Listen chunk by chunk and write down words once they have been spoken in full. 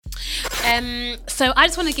So I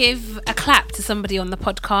just want to give a clap to somebody on the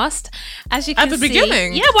podcast. As you can At the see,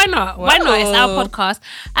 beginning? yeah, why not? Wow. Why not? It's our podcast.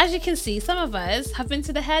 As you can see, some of us have been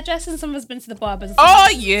to the hairdresser and some of us been to the barbers. And Oh,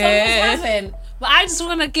 some of us yeah. haven't. But I just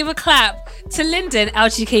want to give a clap to Lyndon,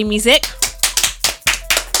 LGK Music.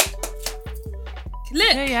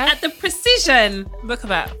 Look at the precision. Look at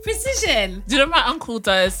that. Precision. Do you know my uncle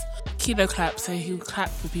does kilo clap? So he'll clap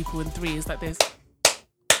for people in threes like this.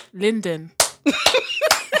 Lyndon.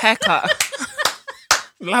 Haircut.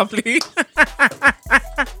 Lovely.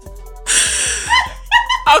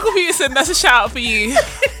 Uncle Peterson, that's a shout out for you.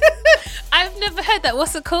 I've never heard that.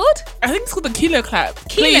 What's it called? I think it's called the kilo clap.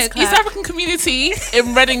 Kilo Please, clap. East African community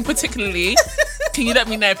in Reading particularly, can you let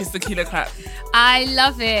me know if it's the kilo clap? I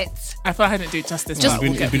love it. I thought I didn't do it justice. It's but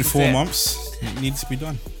we'll been get 4 to it. months. It needs to be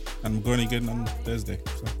done. And I'm going again on Thursday.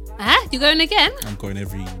 So You're going again? I'm going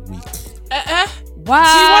every week. Wow.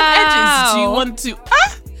 Do you want edges? Do you want to?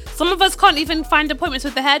 Some of us can't even find appointments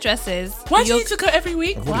with the hairdressers. Why do you need to go every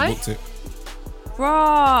week? I've already Why? booked it.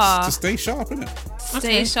 Raw. To stay sharp, innit?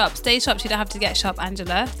 Stay sharp. Stay sharp. So you don't have to get sharp,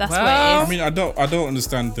 Angela. That's Well, what I it is. mean, I don't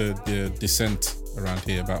understand the dissent around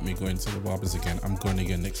here about me going to the barbers again. I'm going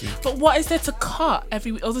again next week. But what is there to cut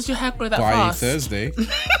every week? Or does your hair grow that By fast? Thursday, it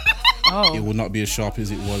Oh. will not be as sharp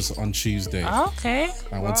as it was on Tuesday. Okay.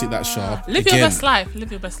 I want it that sharp. Live again. your best life.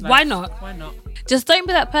 Live your best life. Why not? Why not? Just don't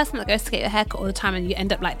be that person that goes to get your haircut all the time and you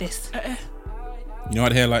end up like this. You know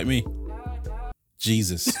what hair like me?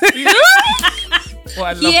 Jesus. What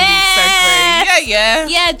a lovely Yeah. segue. Yeah.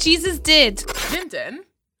 Yeah, Jesus did. Lyndon,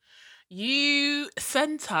 you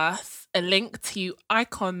sent us a link to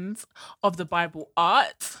icons of the Bible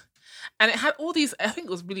art, and it had all these. I think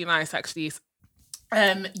it was really nice, actually.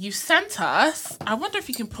 You sent us. I wonder if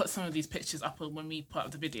you can put some of these pictures up when we put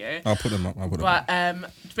up the video. I'll put them up. But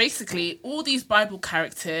basically, all these Bible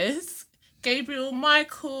characters: Gabriel,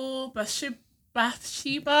 Michael,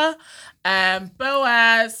 Bathsheba,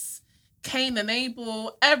 Boaz, Cain and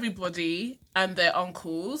Abel, everybody and their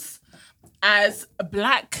uncles as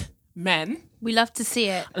black men. We love to see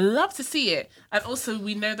it. I love to see it. And also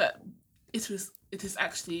we know that it is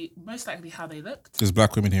actually most likely how they looked. There's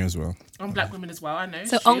black women here as well. And black women as well, I know.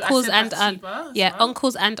 So True. I uncles said and Bathsheba as well.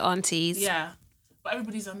 uncles and aunties. Yeah. But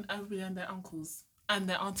everybody and their uncles and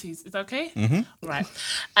their aunties. Is that okay? Mm-hmm. Right.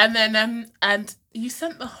 And then and you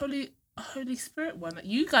sent the Holy Spirit one.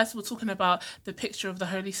 You guys were talking about the picture of the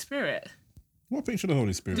Holy Spirit. What picture of the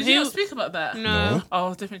Holy Spirit? Did you not speak about that? No.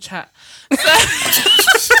 Oh, different chat.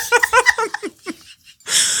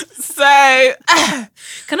 So,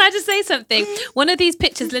 Can I just say something? One of these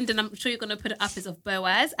pictures, Lyndon, I'm sure you're going to put it up, is of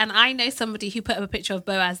Boaz. And I know somebody who put up a picture of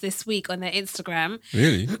Boaz this week on their Instagram.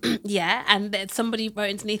 Really? Yeah. And then somebody wrote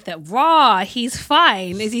underneath it, raw, he's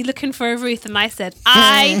fine. Is he looking for a Ruth? And I said,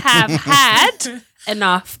 I have had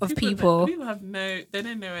enough of people. People have they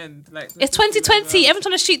don't know end. Like It's 2020. Everyone's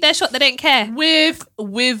trying to shoot their shot. They don't care.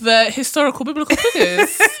 with historical biblical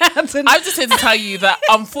figures. I'm just here to tell you that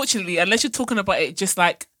unfortunately, unless you're talking about it just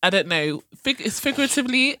like, I don't know, it's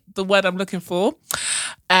figuratively the word I'm looking for.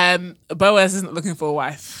 Boaz isn't looking for a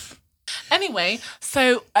wife. Anyway,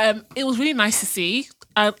 so it was really nice to see.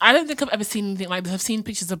 I don't think I've ever seen anything like this. I've seen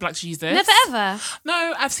pictures of Black Jesus. Never ever.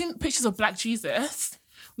 No, I've seen pictures of Black Jesus.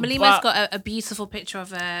 Malima's got a beautiful picture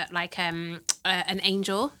of an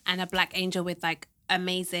angel and a black angel with like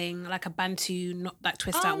amazing, like a Bantu, not like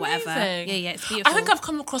twist out, whatever. Amazing. Yeah, it's beautiful. I think I've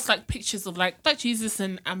come across like pictures of like Black Jesus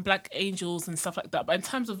and black angels and stuff like that. But in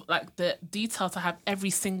terms of like the detail to have every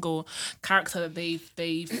single character that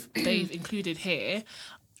they've included here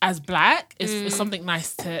as black is something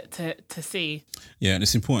nice to see. Yeah, and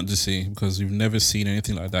it's important to see because we've never seen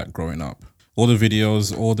anything like that growing up. All the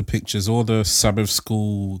videos, all the pictures, all the Sabbath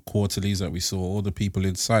school quarterlies that we saw, all the people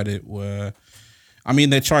inside it were... I mean,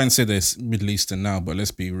 they try and say they're Middle Eastern now, but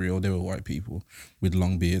let's be real, they were white people with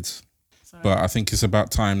long beards. Sorry. But I think it's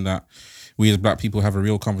about time that we as black people have a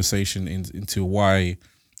real conversation into why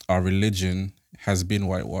our religion has been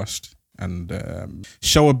whitewashed and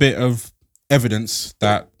show a bit of evidence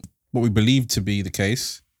that what we believe to be the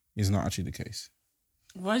case is not actually the case.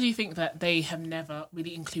 Why do you think that they have never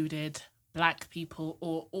really included black people,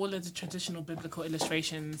 or all of the traditional biblical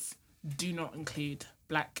illustrations do not include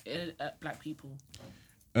black people?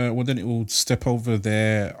 Well, then it will step over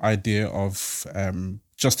their idea of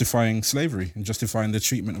justifying slavery and justifying the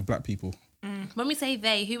treatment of black people. When we say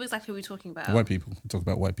they, who exactly are we talking about? White people. We talk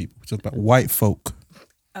about white people. We talk about white folk.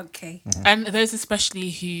 Okay. And those especially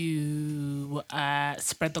who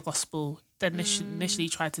spread the gospel, they initially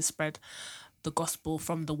tried to spread the gospel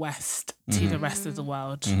from the West to the rest of the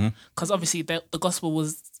world. Because obviously the gospel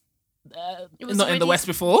was was not in the already- West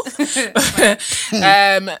before.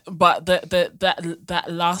 But that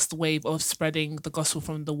last wave of spreading the gospel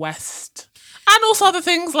from the West, and also other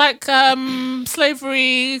things like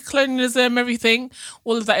slavery, colonialism, everything,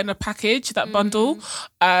 all of that in a package, that bundle.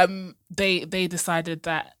 They decided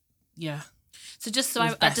that, yeah. So just so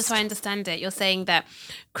was I just so I best. understand it, you're saying that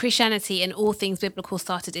Christianity and all things biblical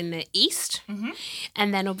started in the East,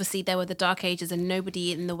 and then obviously there were the Dark Ages, and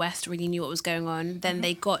nobody in the West really knew what was going on. Then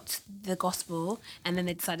they got the gospel, and then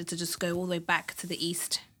they decided to just go all the way back to the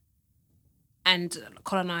East and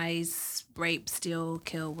colonize, rape, steal,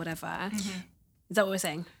 kill, whatever. Is that what we're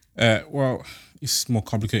saying? Well, it's more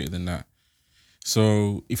complicated than that.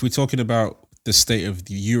 So if we're talking about the state of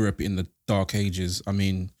Europe in the Dark Ages, I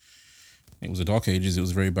mean, it was the Dark Ages, it was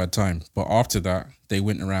a very bad time. But after that, they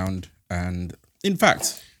went around and, in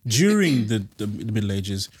fact, during the Middle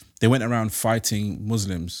Ages, they went around fighting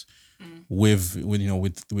Muslims with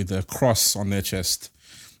a cross on their chest,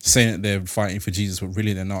 saying that they're fighting for Jesus, but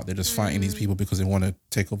really they're not. They're just fighting these people because they want to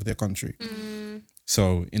take over their country.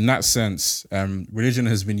 So in that sense, religion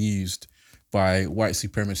has been used by white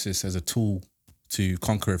supremacists as a tool to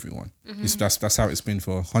conquer everyone. That's how it's been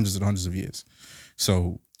for hundreds and hundreds of years.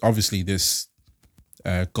 So obviously this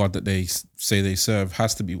God that they say they serve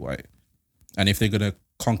has to be white. And if they're going to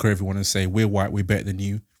conquer everyone and say, we're white, we're better than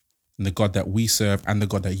you, and the God that we serve and the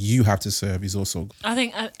God that you have to serve is also... I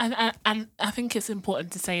think, and I think it's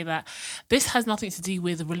important to say that this has nothing to do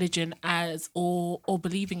with religion as or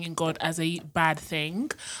believing in God as a bad thing.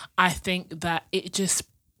 I think that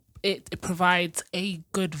it provides a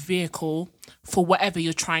good vehicle for whatever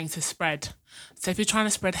you're trying to spread. So if you're trying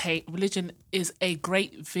to spread hate, religion is a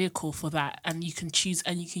great vehicle for that, and you can choose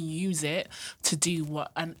and you can use it to do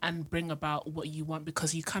what and bring about what you want,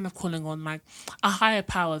 because you're kind of calling on like a higher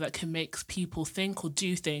power that can make people think or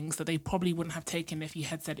do things that they probably wouldn't have taken if you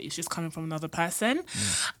had said it's just coming from another person.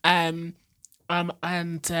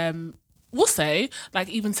 Also, like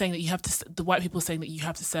even saying that you have to, the white people saying that you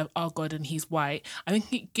have to serve our God and he's white, I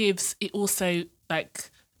think it also like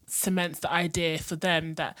cements the idea for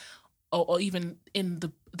them that, or even in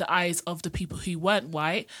the eyes of the people who weren't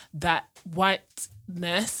white, that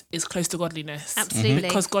whiteness is close to godliness. Absolutely.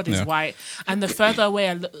 Because God is white. And the further away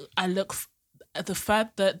I look,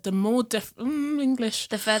 the more English.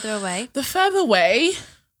 The further away The further away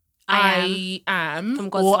I am from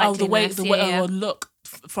God's or the way likeness, yeah. or look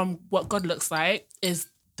from what God looks like is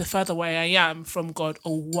the further away I am from God,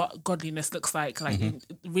 or what godliness looks like. Like it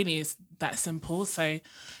really is that simple. So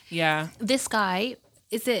yeah. this guy,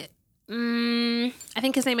 is it I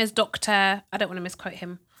think his name is Dr. I don't want to misquote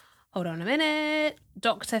him. Hold on a minute.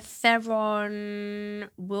 Dr. Theron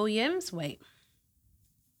Williams. Wait.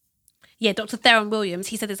 Yeah, Dr. Theron Williams.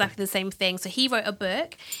 He said exactly the same thing. So he wrote a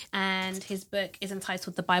book, and his book is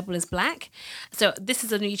entitled The Bible is Black. So this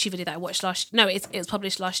is a YouTube video that I watched it was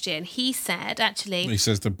published last year, and he said actually... He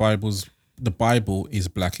says the Bible is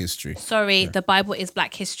Black history. The Bible is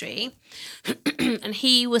Black history. And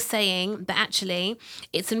he was saying that actually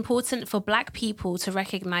it's important for Black people to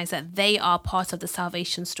recognize that they are part of the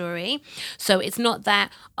salvation story. So it's not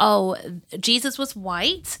that, Jesus was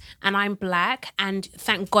white and I'm Black, and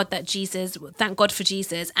thank God for Jesus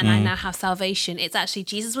and I now have salvation. It's actually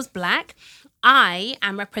Jesus was Black, I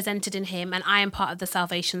am represented in him, and I am part of the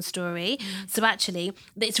salvation story. So actually,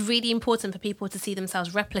 it's really important for people to see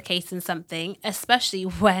themselves replicating something, especially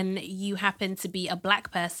when you happen to be a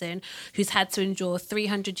Black person who's had to endure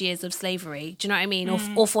 300 years of slavery. Do you know what I mean?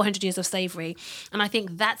 Or 400 years of slavery. And I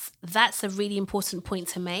think that's a really important point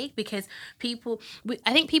to make, because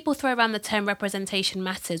I think people throw around the term representation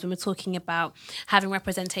matters when we're talking about having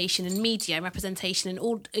representation in media, representation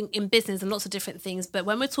in business and lots of different things. But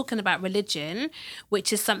when we're talking about religion,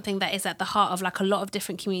 which is something that is at the heart of like a lot of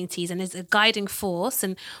different communities and is a guiding force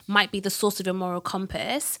and might be the source of your moral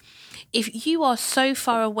compass, if you are so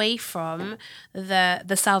far away from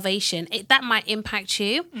the salvation, that might impact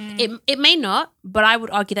you. It may not, but I would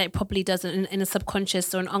argue that it probably doesn't in a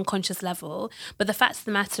subconscious or an unconscious level. But the fact of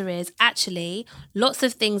the matter is, actually, lots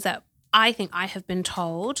of things that I think I have been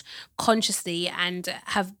told consciously and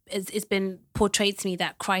it's been portrayed to me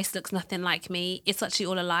that Christ looks nothing like me, it's actually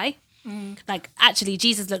all a lie. Like, actually,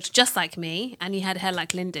 Jesus looked just like me and he had hair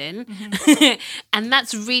like Lyndon. And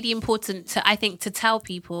that's really important to tell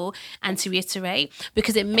people and to reiterate,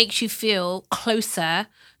 because it makes you feel closer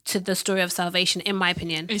to the story of salvation, in my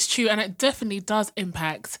opinion. It's true, and it definitely does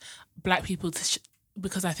impact Black people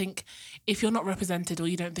because I think if you're not represented, or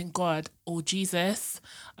you don't think God or Jesus,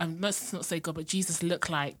 let's not say God, but Jesus look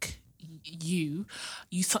like you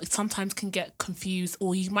sometimes can get confused,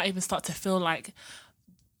 or you might even start to feel like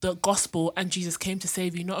the gospel and Jesus came to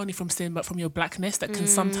save you not only from sin but from your blackness that can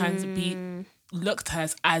sometimes be looked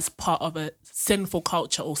as part of a sinful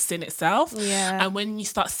culture or sin itself. Yeah. And when you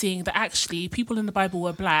start seeing that actually people in the Bible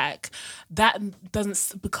were black, that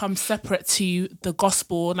doesn't become separate to the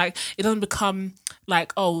gospel. Like it doesn't become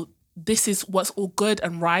like, oh, this is what's all good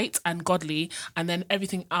and right and godly, and then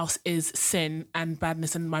everything else is sin and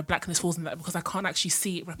badness, and my blackness falls in that because I can't actually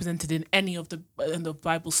see it represented in any of the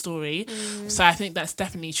Bible story. So I think that's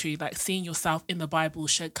definitely true. Like seeing yourself in the Bible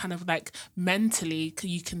should kind of like mentally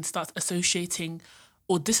you can start associating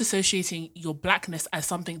or disassociating your blackness as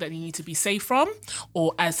something that you need to be safe from,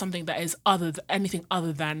 or as something that is anything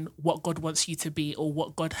other than what God wants you to be, or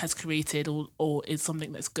what God has created, or is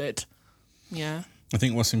something that's good. Yeah. I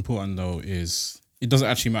think what's important though is it doesn't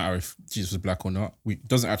actually matter if Jesus was black or not. It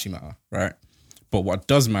doesn't actually matter, right? But what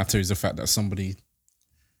does matter is the fact that somebody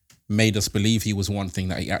made us believe he was one thing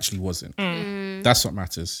that he actually wasn't. That's what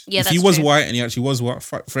matters. Yeah, if he that's was true. white and he actually was white,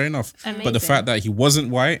 fair enough. Amazing. But the fact that he wasn't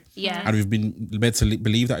white, Yeah. and we've been led to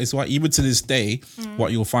believe that he's white, even to this day,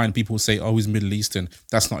 what you'll find people say, oh, he's Middle Eastern.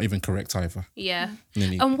 That's not even correct either. Yeah.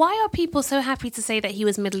 Really. And why are people so happy to say that he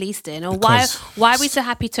was Middle Eastern? Or Because- why are we so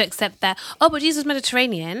happy to accept that? Oh, but Jesus was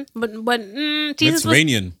Mediterranean. But Jesus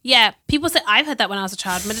Mediterranean. was... Yeah. People say, I've heard that when I was a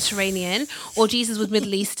child, Mediterranean, or Jesus was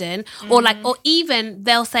Middle Eastern, or even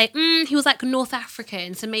they'll say, he was like North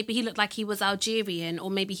African, so maybe he looked like he was Algerian,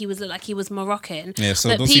 or maybe he looked like he was Moroccan. Yeah, so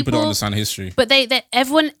But those people don't understand history. But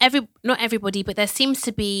not everybody, but there seems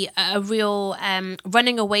to be a real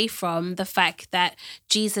running away from the fact that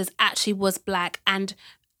Jesus actually was black and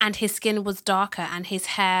his skin was darker and his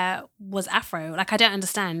hair was afro. Like I don't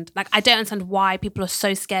understand why people are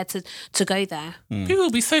so scared to go there. People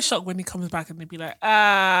will be so shocked when he comes back and they'll be like, Jesus,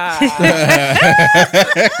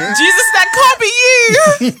 that can't be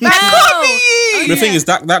you. That can't be you. The thing is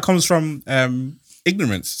that comes from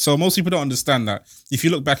ignorance. So most people don't understand that. If you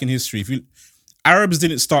look back in history, Arabs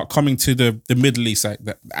didn't start coming to the Middle East, like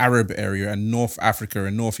the Arab area and North Africa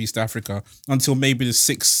and Northeast Africa until maybe the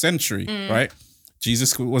 6th century, right?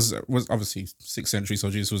 Jesus was obviously 6th century, so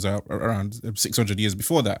Jesus was around 600 years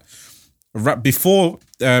before that. Right before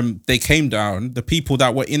they came down, the people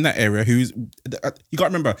that were in that area, you got to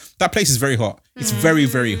remember, that place is very hot. It's very,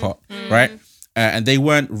 very hot, right? And they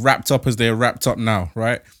weren't wrapped up as they are wrapped up now,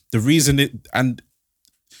 right? The reason what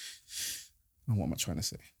am I trying to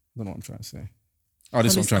say? I don't know what I'm trying to say. Oh,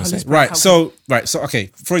 this is what I'm trying to say. Right. So,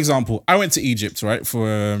 okay. For example, I went to Egypt, right, for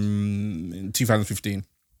in 2015.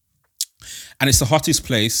 And it's the hottest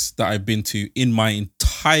place that I've been to in my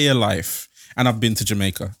entire life. And I've been to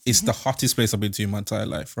Jamaica. It's the hottest place I've been to in my entire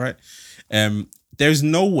life, right? There's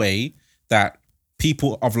no way that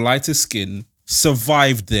people of lighter skin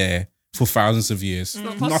survived there for thousands of years.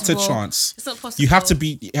 Not a chance. It's not possible. You have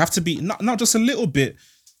to be not just a little bit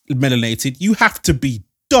melanated. You have to be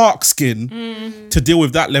dark skin to deal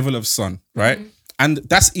with that level of sun, right? And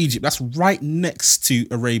that's Egypt. That's right next to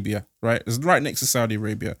Arabia, right? It's right next to Saudi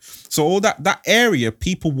Arabia. So all that area,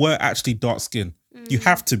 people were actually dark skin. You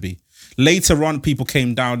have to be. Later on, people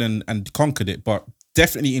came down and conquered it, but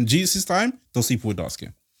definitely in Jesus' time, those people were dark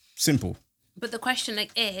skin. Simple. But the question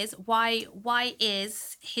is why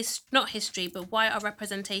is not history, but why are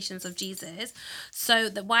representations of Jesus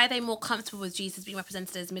why are they more comfortable with Jesus being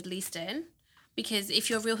represented as Middle Eastern? Because if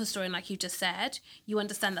you're a real historian, like you just said, you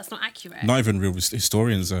understand that's not accurate. Not even real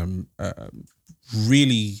historians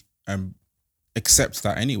really accept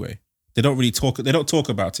that anyway. They don't really talk. They don't talk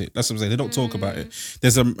about it. That's what I'm saying. They don't talk about it.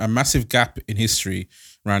 There's a massive gap in history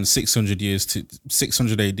around 600 years to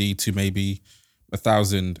 600 AD to maybe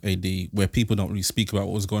 1000 AD, where people don't really speak about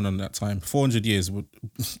what was going on at that time. 400 years,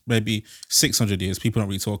 maybe 600 years, people don't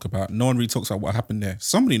really talk about. No one really talks about what happened there.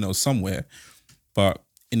 Somebody knows somewhere, but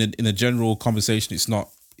in a general conversation, it's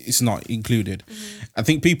not included. I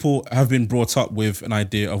think people have been brought up with an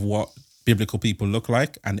idea of what biblical people look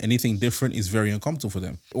like, and anything different is very uncomfortable for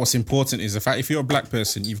them. What's important is the fact if you're a black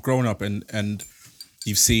person, you've grown up and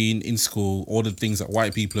you've seen in school all the things that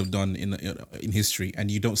white people have done in history, and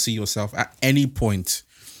you don't see yourself at any point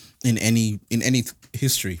in any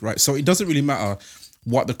history, right? So it doesn't really matter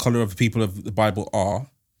what the color of the people of the Bible are,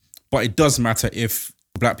 but it does matter if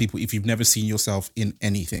black people, if you've never seen yourself in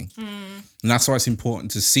anything. And that's why it's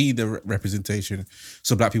important to see the representation,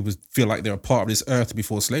 so black people feel like they're a part of this earth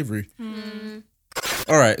before slavery.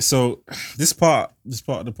 All right, so this part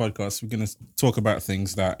of the podcast, we're going to talk about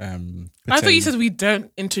things that I thought you said we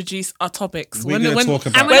don't introduce our topics. We're going to talk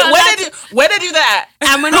about... Where they do that?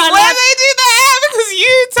 And we're not where they do that? Because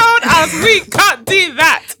you told us we can't do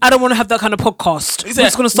that. I don't want to have that kind of podcast. He We're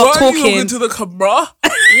just going to "Why stop are you talking. talking to the camera?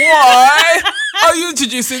 Why are you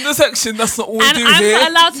introducing the section? That's not what we And do I'm here. not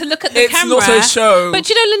allowed to look at the It's camera. not a show." But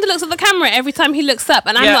you know, Linda looks at the camera every time he looks up,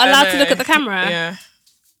 and I'm not allowed to look at the camera. Yeah.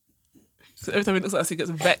 So every time he looks at us, he gets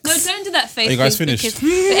vexed. No, don't do that face. Are you guys thing, finished?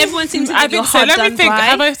 because everyone seems to I think you're think so. hard Let me done think. by.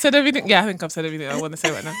 Have I said everything? Yeah, I think I've said everything I want to say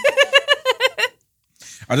right now.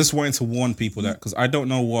 I just wanted to warn people that because I don't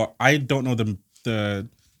know the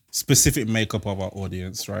specific makeup of our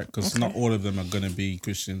audience, right? Because not all of them are going to be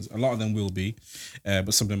Christians. A lot of them will be,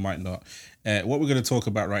 but some of them might not. What we're going to talk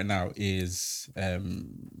about right now is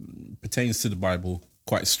pertains to the Bible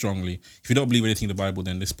quite strongly. If you don't believe anything in the Bible,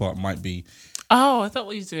 then this part might be. Oh, I thought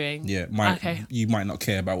what you were doing. Yeah, Okay. You might not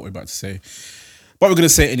care about what we're about to say, but we're going to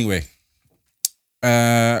say it anyway.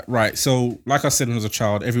 Right. So, like I said, when I was a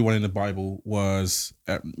child, everyone in the Bible was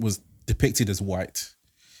depicted as white.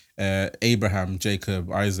 Abraham, Jacob,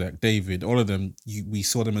 Isaac, David, all of them. We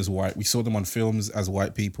saw them as white. We saw them on films as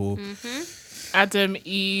white people. Mm-hmm. Adam,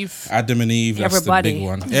 Eve. Adam and Eve. That's Everybody. the big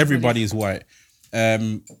one. Everybody is white.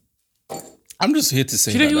 I'm just here to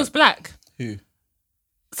say. Do you know he was black? Who?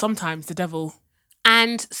 Sometimes the devil.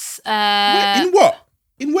 And In what?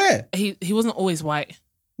 In where? He wasn't always white.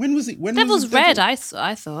 When was it? When devil's was the red. devil?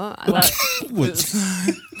 I thought. What?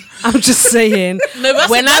 I'm just saying. No,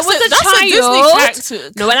 When I was a that's child, Disney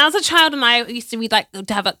character. No, when I was a child and I used to read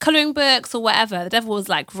to have colouring books or whatever, the devil was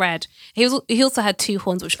like red. He also had two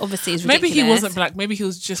horns, which obviously is ridiculous. Maybe he wasn't black. Maybe he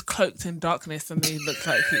was just cloaked in darkness and he looked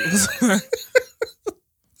like he was.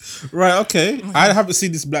 Right. Okay. I haven't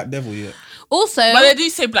seen this black devil yet. Also, But they do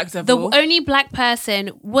say black the devil. only black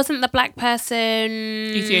person wasn't the black person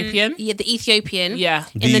Ethiopian? Yeah, the Ethiopian. Yeah.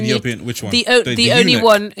 The In the New- Ethiopian. Which one? The only eunuch?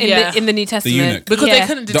 one Yeah. in the New Testament. eunuch. Because Yeah. they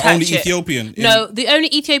couldn't The detach only it. Ethiopian. No, the only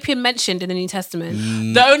Ethiopian mentioned in the New Testament.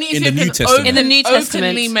 The only In the Ethiopian New Testament. In the New Testament.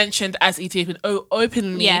 openly mentioned as Ethiopian. Oh,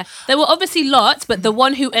 openly. Yeah, there were obviously lots, but the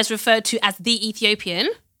one who is referred to as the Ethiopian.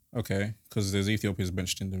 Okay, because there's Ethiopians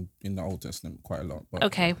mentioned in the Old Testament quite a lot. But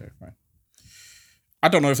Okay. Fine. I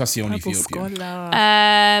don't know if that's the only Bible Ethiopian. scholar.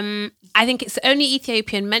 I think it's the only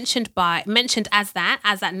Ethiopian mentioned as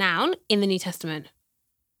that noun in the New Testament.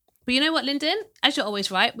 But you know what, Lyndon? As you're always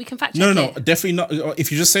right, we can fact check No, it. definitely not.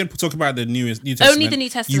 If you're just saying talk about the New Testament, Only the New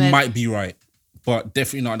Testament. you might be right, but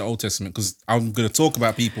definitely not in the Old Testament because I'm going to talk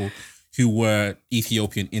about people who were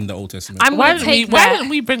Ethiopian in the Old Testament. I'm Why going to didn't, we, take why that. didn't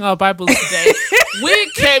we bring our Bibles today?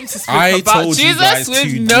 We came to speak I about told you guys Jesus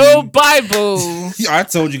with to no do- Bible. I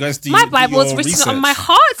told you guys to My do Bible's your written research. on my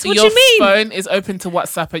heart. What Your do you mean? phone is open to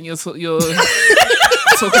WhatsApp and you're talking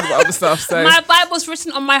about other stuff. So My Bible's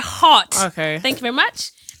written on my heart. Okay. Thank you very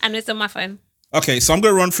much. And it's on my phone. Okay, so I'm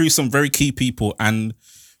going to run through some very key people and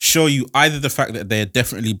show you either the fact that they're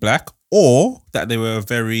definitely black or that they were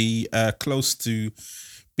very close to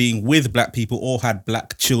being with black people or had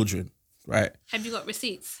black children, right? Have you got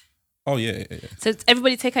receipts? Oh, yeah. So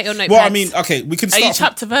everybody take out your notepads. Well, I mean, okay, we can Are you start from,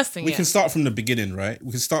 chapter versing we it? can start from the beginning, right? We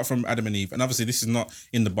can start from Adam and Eve. And obviously this is not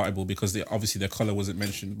in the Bible because obviously their color wasn't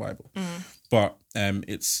mentioned in the Bible. But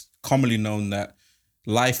it's commonly known that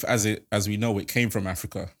life as we know it came from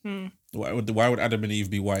Africa. Why would Adam and Eve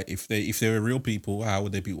be white? If they were real people, how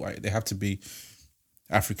would they be white? They have to be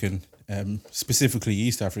African, specifically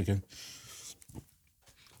East African.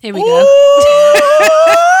 Here we go.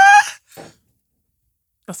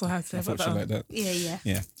 That's what I had to say I about thought you that. like that. Yeah.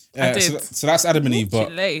 Yeah. I did. So that's Adam and Eve, but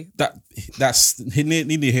Chile. that's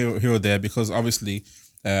neither here or there because obviously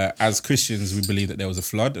as Christians we believe that there was a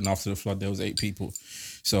flood and after the flood there was 8 people.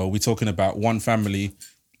 So we're talking about one family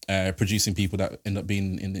producing people that end up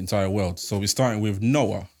being in the entire world. So we're starting with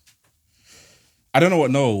Noah. I don't know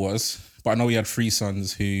what Noah was, but I know he had 3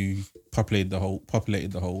 sons who populated the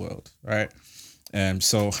whole world, right?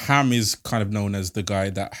 So Ham is kind of known as the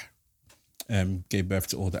guy that gave birth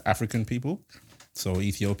to all the African people. So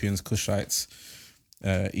Ethiopians, Cushites,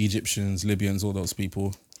 Egyptians, Libyans, all those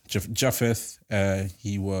people. Japheth,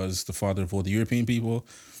 he was the father of all the European people.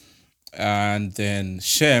 And then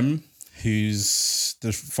Shem, who's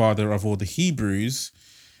the father of all the Hebrews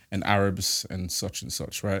and Arabs and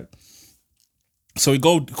such, right? So we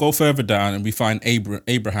go further down and we find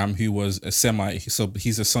Abraham, who was a Semite. So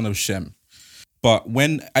he's a son of Shem. But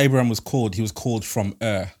when Abraham was called, he was called from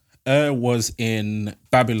Ur. Ur was in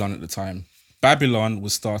Babylon at the time. Babylon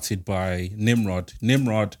was started by Nimrod.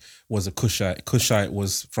 Nimrod was a Cushite. Cushite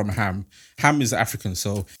was from Ham. Ham is African,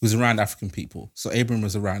 so it was around African people. So Abraham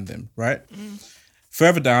was around them, right?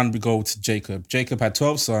 Further down, we go to Jacob. Jacob had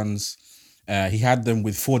 12 sons. He had them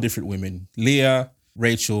with 4 different women, Leah,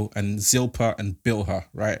 Rachel, and Zilpah and Bilhah,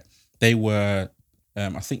 right? They were I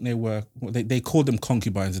think they called them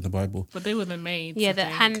concubines in the Bible. But they were the maids. Yeah, I the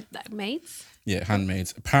think. handmaids. Yeah,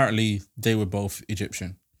 handmaids. Apparently, they were both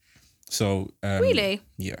Egyptian. So Really?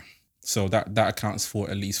 yeah. So that accounts for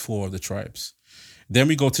at least 4 of the tribes. Then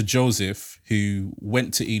we go to Joseph, who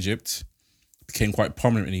went to Egypt, became quite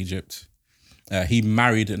prominent in Egypt. He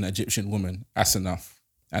married an Egyptian woman, Asenath,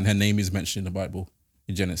 and her name is mentioned in the Bible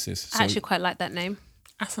in Genesis. I actually quite like that name.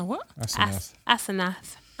 Asen what? Asenath.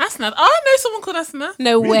 Asenath. Asnath. Oh, I know someone called Asnath.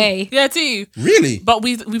 No way. Yeah, I do. Really? But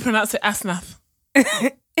we pronounce it Asnath.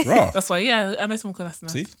 Raw. That's why, yeah, I know someone called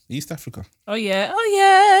Asnath. See? East Africa. Oh, yeah.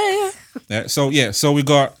 Oh, yeah. So we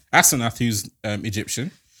got Asenath, who's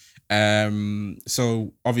Egyptian.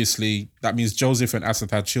 So obviously that means Joseph and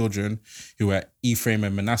Asenath had children who were Ephraim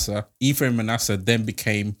and Manasseh. Ephraim and Manasseh then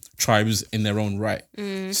became tribes in their own right.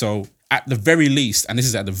 So at the very least, and this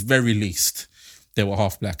is at the very least, they were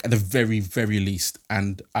half black. At the very, very least.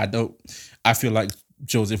 And I feel like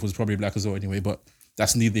Joseph was probably black as well anyway, but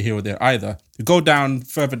that's neither here or there either. You go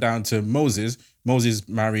further down to Moses. Moses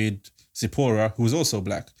married Zipporah, who was also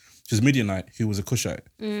black. She was Midianite, who was a Cushite.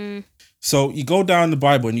 So you go down the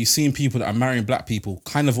Bible and you're seeing people that are marrying black people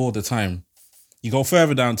kind of all the time. You go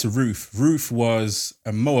further down to Ruth. Ruth was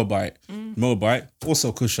a Moabite. Moabite,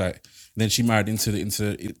 also Cushite. And then she married into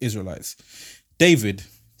the Israelites. David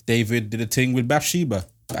did a thing with Bathsheba.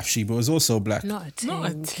 Bathsheba was also black. Not a ting. Not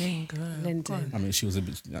a ting, girl. Lyndon. I mean, she was a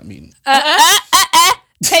bit,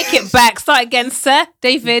 Take it back. Start again, sir.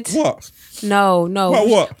 David. What? No. What?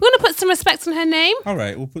 We're going to put some respect on her name. All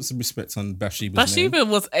right, we'll put some respect on Bathsheba's Bathsheba name.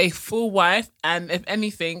 was a full wife, and if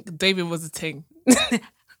anything, David was a ting.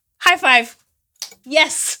 High five.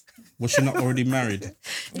 Yes. Was she not already married?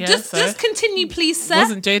 Yeah, Just continue, please, sir.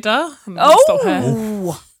 Wasn't Jada? Stop her.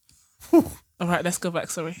 Oh. All right, let's go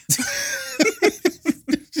back. Sorry.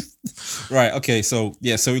 Right, okay, so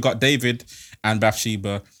we got David and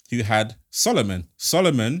Bathsheba, who had Solomon.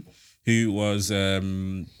 Solomon, who was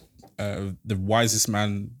the wisest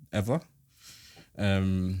man ever,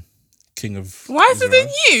 king of Wiser Israel. than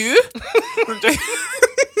you?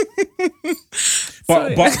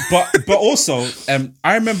 But also,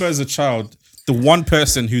 I remember as a child, the one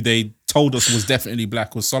person who they told us was definitely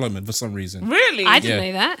black was Solomon for some reason. Really? I didn't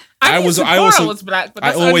know that. I knew Zipporah was black, but I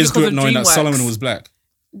that's only always grew because up of knowing that DreamWorks. Solomon was black.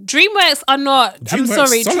 DreamWorks are not. I'm DreamWorks,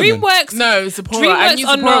 sorry. Solomon. DreamWorks. No, Zipporah. I knew DreamWorks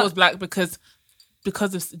are Zipporah not- was black because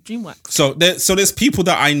of DreamWorks. So there's people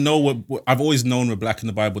that I know I've always known were black in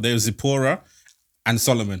the Bible. There's Zipporah and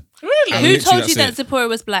Solomon. Really? And Who literally told you that that's it. Zipporah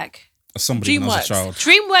was black? Somebody when I was a DreamWorks. child.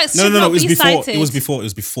 DreamWorks No, should it not was be before. cited. It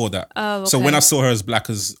was before that. Oh, So okay. when I saw her as black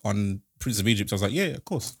as on Prince of Egypt, I was like, yeah, of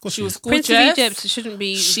course She was is. gorgeous. Prince of Egypt shouldn't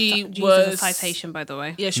be She used as a was- citation, by the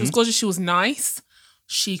way. Yeah, she was gorgeous. She was nice.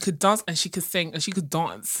 She could dance and she could sing and she could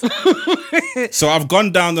dance. So I've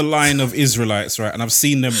gone down the line of Israelites, right, and I've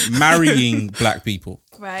seen them marrying black people.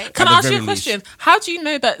 Right. Can At I the ask you a very least. question? How do you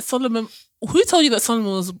know that Solomon? Who told you that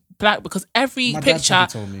Solomon was black? Because every My dad picture.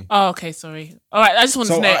 probably told me. Oh, okay, sorry. All right, I just wanted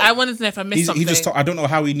So, to know. I I wanted to know if I missed something. He just I don't know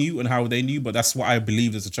how he knew and how they knew, but that's what I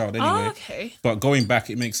believed as a child anyway. Oh, okay. But going back,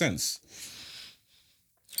 it makes sense.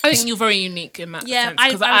 I think you're very unique in that Yeah, sense. I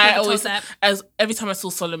Because would I be told always, that. as every time I saw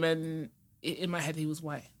Solomon, in my head he was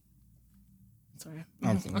white. Sorry.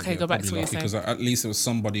 Okay, go back to what you're saying. Because at least there was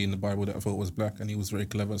somebody in the Bible that I thought was black, and he was very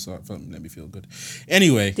clever, so I thought let me feel good.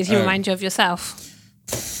 Anyway, Did he remind you of yourself?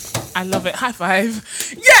 I love it. High five.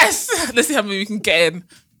 Yes. Let's see how many we can get in.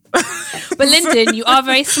 But Lyndon, you are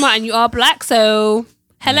very smart and you are black, so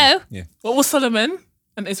hello. Yeah. What was Solomon?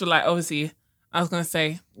 An Israelite, obviously. I was gonna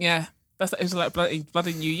say, yeah, that's the Israelite blood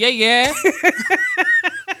in you. Yeah.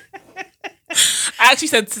 I actually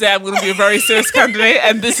said today I'm going to be a very serious candidate,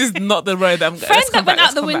 and this is not the road I'm going. Friend that went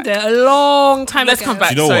out the window a long time Let's ago. come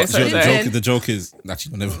back. You know Sorry, what? sorry, the, sorry. joke, the joke is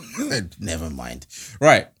actually never mind.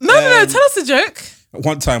 Right. No, tell us a joke.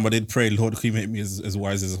 One time I did pray, Lord, can you make me as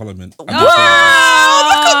wise as Solomon? And Oh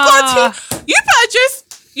my God,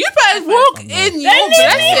 you better walk in your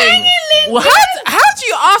blessing. Well, how do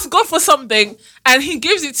you ask God for something and He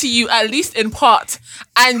gives it to you at least in part,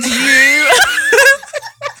 and you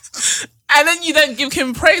and then you don't give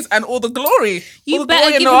Him praise and all the glory, You all the better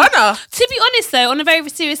glory and give the him- honor. To be honest, though, on a very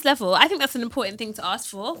serious level, I think that's an important thing to ask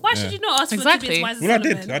for. Why should you not ask for it to be Exactly. as wise as Well,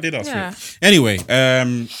 Solomon? I did ask Yeah. for it. Anyway,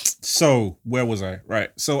 so where was I? Right.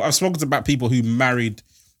 So I've spoken about people who married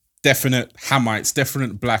definite Hamites,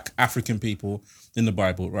 definite black African people in the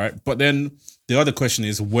Bible, right? But then the other question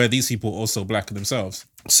is, were these people also black themselves?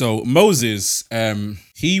 So Moses,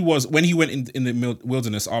 he was, when he went in the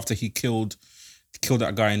wilderness after he killed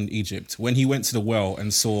that guy in Egypt, when he went to the well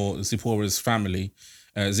and saw Zipporah's family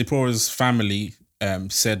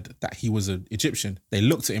said that he was an Egyptian. They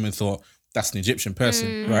looked at him and thought, that's an Egyptian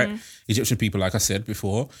person, right? Egyptian people, like I said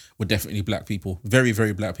before, were definitely black people, very,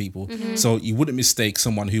 very black people. So you wouldn't mistake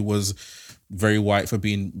someone who was very white for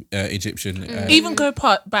being Egyptian. Even go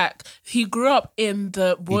back, he grew up in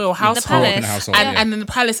the royal household, and in the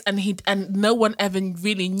palace, and no one ever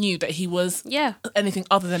really knew that he was anything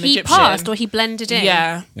other than Egyptian. He passed or he blended in.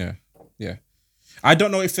 Yeah. I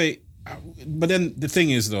don't know if they, but then the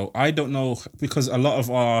thing is though, I don't know, because a lot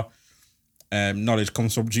of our knowledge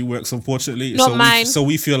comes from DreamWorks, unfortunately. Not mine. So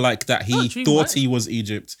we feel like that he thought he was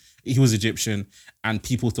Egyptian, and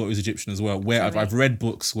people thought he was Egyptian as well. Where I've read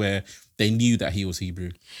books where they knew that he was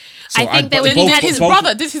Hebrew. So I think they would. His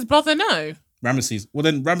brother. Did his brother know? Ramesses. Well,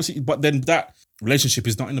 then Ramesses, but then that relationship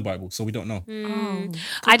is not in the Bible, so we don't know.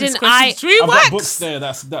 I didn't. I've got books there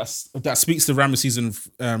that speaks to Ramesses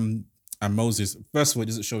and Moses. First of all, it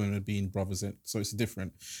doesn't show him being brothers, so it's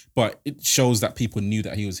different. But it shows that people knew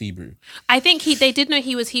that he was Hebrew. I think they did know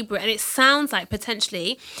he was Hebrew, and it sounds like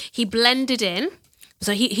potentially he blended in.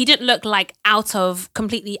 So he didn't look like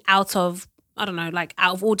completely out of, I don't know, like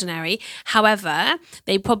out of ordinary. However,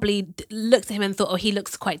 they probably looked at him and thought, oh, he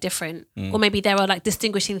looks quite different. Or maybe there were like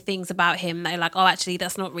distinguishing things about him that are like, oh, actually,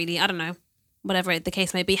 that's not really, I don't know, whatever the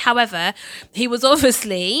case may be. However, he was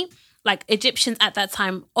obviously, like, Egyptians at that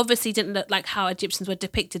time obviously didn't look like how Egyptians were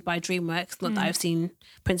depicted by DreamWorks. Not that I've seen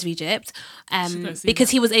Prince of Egypt. Because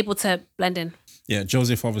he was able to blend in. Yeah,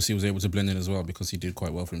 Joseph obviously was able to blend in as well because he did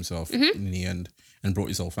quite well for himself in the end and brought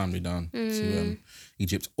his whole family down to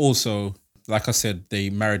Egypt. Also, like I said, I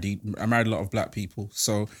married a lot of black people.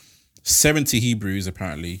 So 70 Hebrews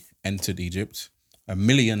apparently entered Egypt. 1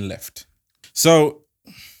 million left. So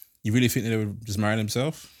you really think they were just marrying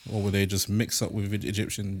themselves, or were they just mixed up with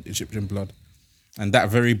Egyptian blood? And that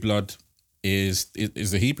very blood is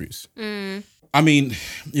the Hebrews. I mean,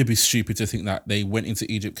 it'd be stupid to think that they went into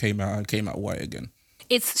Egypt, came out white again.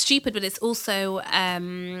 It's stupid, but it's also,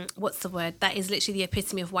 what's the word? That is literally the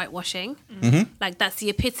epitome of whitewashing. Like, that's the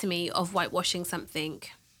epitome of whitewashing something.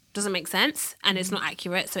 Doesn't make sense, and it's not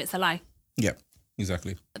accurate, so it's a lie. Yeah,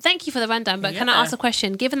 exactly. Thank you for the rundown, but can I ask a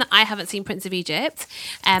question? Given that I haven't seen Prince of Egypt...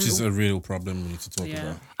 which is a real problem we need to talk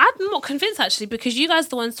about. I'm not convinced, actually, because you guys are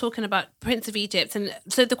the ones talking about Prince of Egypt. And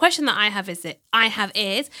so the question that I have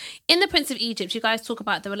is, in the Prince of Egypt, you guys talk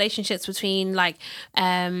about the relationships between, like,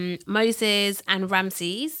 Moses and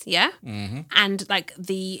Ramses, yeah? And, like,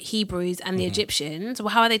 the Hebrews and the Egyptians. Well,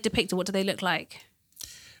 how are they depicted? What do they look like?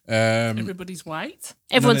 Everybody's white.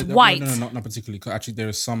 Everyone's white. No, not particularly. 'Cause actually, there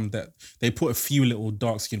are some that they put a few little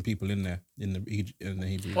dark-skinned people in there in the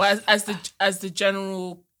Hebrews. Well, as the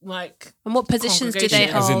general, like. And what positions do they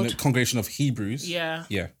hold? As in the congregation of Hebrews. Yeah.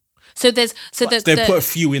 So they put a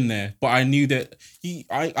few in there, but I knew that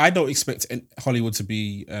I don't expect Hollywood to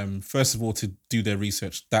be first of all to do their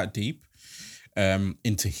research that deep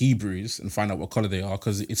into Hebrews and find out what color they are,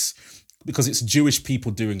 because it's Jewish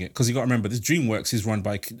people doing it. Because you got to remember, this DreamWorks is run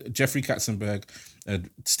by Jeffrey Katzenberg,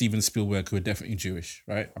 Steven Spielberg, who are definitely Jewish,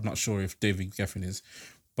 right? I'm not sure if David Geffen is,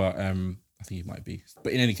 but I think he might be.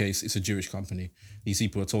 But in any case, it's a Jewish company. These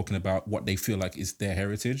people are talking about what they feel like is their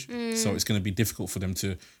heritage. So it's going to be difficult for them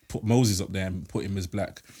to put Moses up there and put him as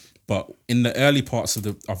black. But in the early parts of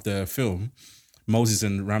the film, Moses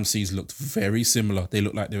and Ramses looked very similar. They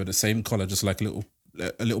looked like they were the same color, just like a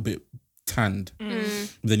little bit tanned.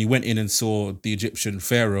 Then you went in and saw the Egyptian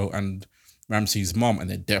pharaoh and Ramses' mom, and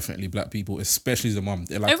they're definitely black people, especially the mom.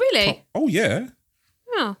 They're like, oh, really? Oh, yeah.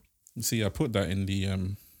 Oh. See, I put that in the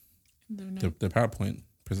PowerPoint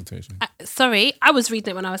presentation. Sorry, I was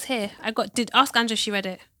reading it when I was here. Ask Andrew if she read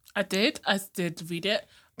it. I did read it.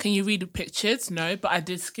 Can you read the pictures? No, but I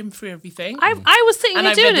did skim through everything. I was sitting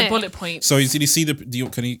there doing it. And I read the bullet points. So did you see do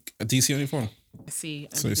you see it on your phone? I see.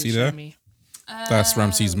 So you see there? That's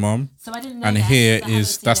Ramses' mom. So I didn't know and that, here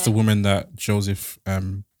that's the woman that Joseph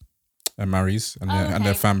marries and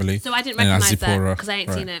their family. So I didn't recognise that because I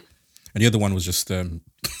ain't seen it. And the other one was just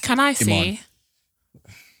Can I see?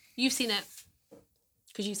 You've seen it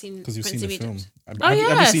because you've seen the Egypt. film. Have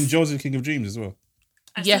you seen Joseph, King of Dreams as well?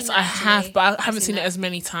 Yes, I have, but I haven't seen it as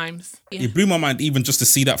many times. Yeah. It blew my mind even just to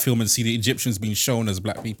see that film and see the Egyptians being shown as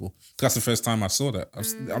black people. That's the first time I saw that.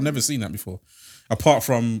 I've never seen that before, apart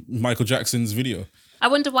from Michael Jackson's video. I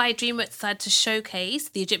wonder why DreamWorks decided to showcase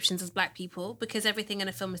the Egyptians as black people, because everything in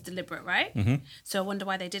a film is deliberate, right? So I wonder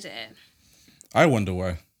why they did it. I wonder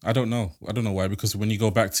why. I don't know why, because when you go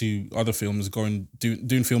back to other films,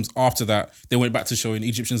 doing films after that, they went back to showing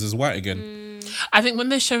Egyptians as white again. I think when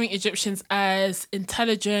they're showing Egyptians as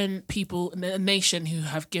intelligent people in a nation who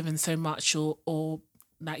have given so much or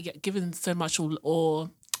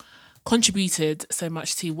contributed so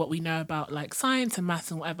much to what we know about like science and maths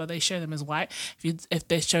and whatever, they show them as white. If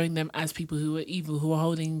they're showing them as people who were evil, who are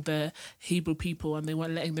holding the Hebrew people and they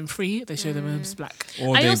weren't letting them free, they show them as black.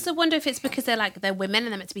 I also wonder if it's because they're women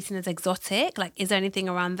and they're meant to be seen as exotic. Like, is there anything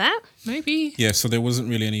around that? Maybe. Yeah, so there wasn't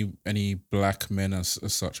really any black men as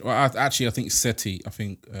such. Well, I think Seti,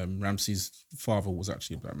 Ramses' father was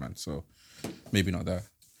actually a black man, so maybe not that.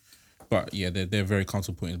 But yeah, they're very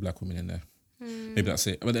comfortable putting black women in there. Maybe that's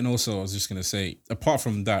it. But then also, I was just going to say, apart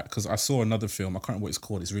from that, because I saw another film, I can't remember what it's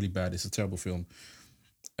called, it's really bad, it's a terrible film.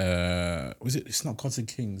 It's not Gods and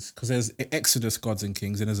Kings, because there's Exodus, Gods and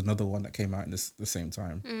Kings, and there's another one that came out in the same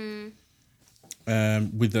time.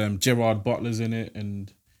 With Gerard Butler's in it,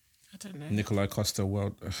 and I don't know. Nikolai Costa.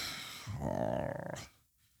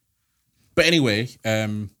 But anyway,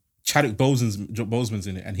 Chadwick Boseman's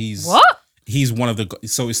in it, and he's one of the.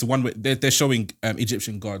 So it's the one where they're showing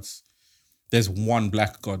Egyptian gods. There's one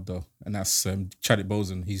black god though, and that's Chadwick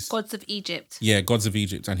Boseman. He's Gods of Egypt. Yeah, Gods of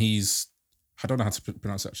Egypt, and he's, I don't know how to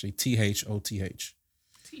pronounce it actually. THOTH.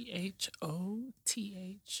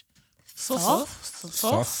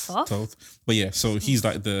 THOTH. Soth. But yeah, so he's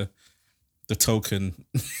like the token.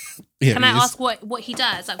 Yeah, Can I ask what he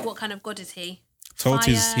does? Like, what kind of god is he? Thoth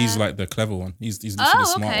is, he's like the clever one. He's literally the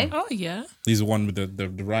smart one. Oh yeah. He's the one with the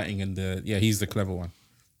writing and he's the clever one.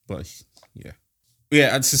 But yeah.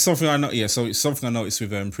 Yeah, it's something I know. Yeah, so it's something I noticed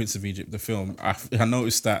with Prince of Egypt, the film. I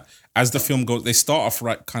noticed that as the film goes, they start off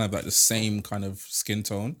right, kind of like the same kind of skin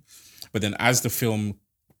tone, but then as the film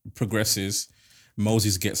progresses,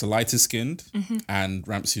 Moses gets lighter skinned and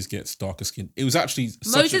Ramses gets darker skinned. It was actually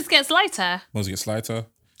Moses gets lighter. Moses gets lighter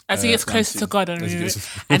as he gets closer to God and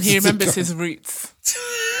he remembers his roots.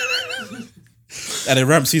 And then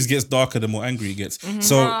Ramses gets darker the more angry he gets.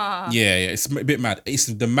 So yeah, it's a bit mad. It's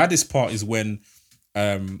the maddest part is when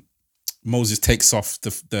Moses takes off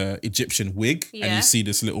the Egyptian wig and you see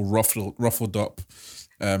this little ruffled up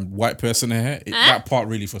white person hair. That part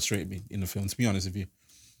really frustrated me in the film, to be honest with you.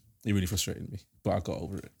 It really frustrated me, but I got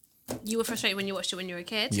over it. You were frustrated when you watched it when you were a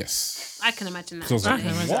kid? Yes. I can imagine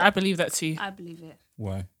that. I believe that too. I believe it.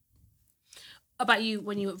 Why? About you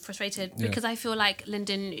when you were frustrated? Yeah. Because I feel like,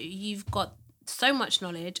 Lyndon, you've got so much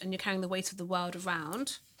knowledge and you're carrying the weight of the world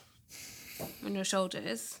around on your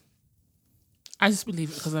shoulders. I just believe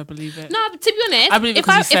it because I believe it. No, but to be honest, I believe it if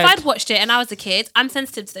I'd watched it and I was a kid, I'm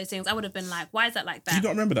sensitive to those things. I would have been like, why is that like that? Do you not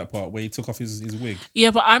remember that part where he took off his wig? Yeah,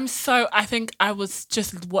 but I think I was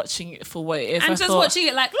just watching it for what it is. I'm just watching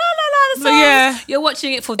it like, la la la, the song. Yeah. You're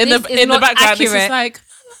watching it for in this the background, accurate. this is like...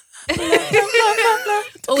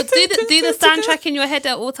 Or do the soundtrack in your head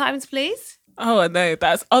at all times, please. Oh no,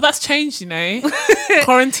 that's changed, you know.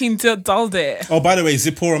 Quarantine dulled it. Oh, by the way,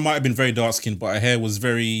 Zipporah might have been very dark skinned, but her hair was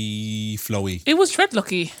very flowy. It was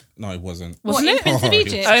dreadlocky. No, it wasn't. Wasn't it? Prince of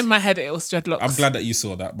Egypt? Oh, in my head it was dreadlocks. I'm glad that you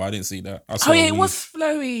saw that, but I didn't see that. I saw it was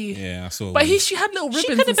flowy. Yeah, I saw. But she had little ribbons.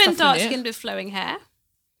 She could have been dark in skinned with flowing hair.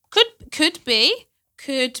 Could be.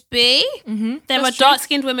 Mm-hmm. There are dark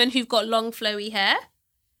skinned women who've got long flowy hair.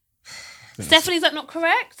 Stephanie, is that not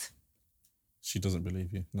correct? She doesn't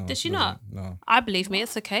believe you. No. Does she not? No. I believe me.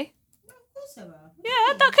 It's okay.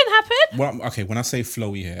 Yeah, that can happen. Well, okay, when I say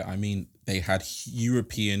flowy hair, I mean they had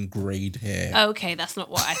European grade hair. Okay, that's not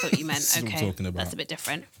what I thought you meant. That's what I'm Okay, talking about. that's a bit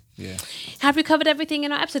different. Yeah. Have we covered everything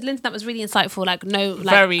in our episode, Lindsay? That was really insightful.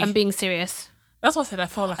 Very. I'm being serious. That's what I said. I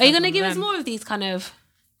felt like. Are you going to give us more of these kind of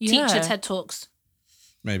teacher TED Talks?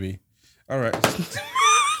 Maybe. All right.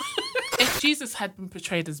 If Jesus had been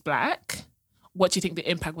portrayed as black, what do you think the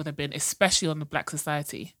impact would have been, especially on the black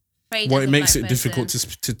society? Well, it makes it difficult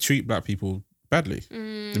to treat black people badly.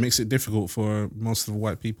 It makes it difficult for most of the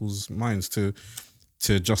white people's minds to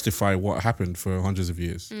justify what happened for hundreds of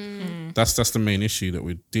years. That's the main issue that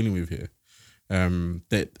we're dealing with here.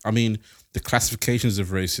 The classifications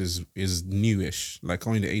of race is newish. Like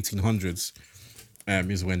only the 1800s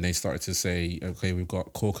is when they started to say, okay, we've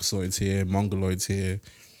got Caucasoids here, Mongoloids here,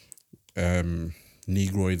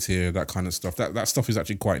 Negroids here, that kind of stuff. That stuff is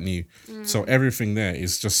actually quite new. So everything there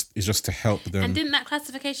is just to help them. And didn't that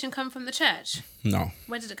classification come from the church? No.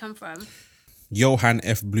 Where did it come from? Johann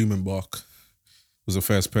F. Blumenbach was the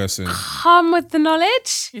first person. Come with the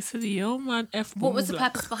knowledge. It's the Johann F. What was the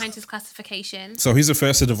purpose behind his classification? So he's the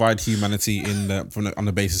first to divide humanity on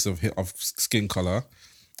the basis of skin color.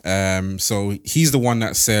 So he's the one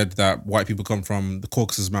that said that white people come from the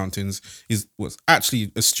Caucasus Mountains. Was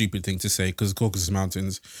actually a stupid thing to say because the Caucasus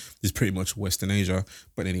Mountains is pretty much Western Asia.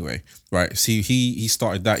 But anyway, right. See, he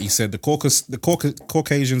started that. He said the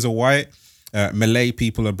Caucasians are white, Malay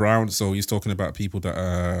people are brown. So he's talking about people that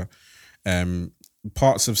are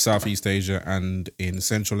parts of Southeast Asia and in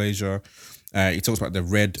Central Asia. He talks about the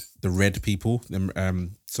red people,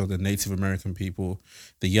 so the Native American people,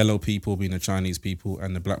 the yellow people being the Chinese people,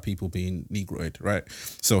 and the black people being Negroid, right?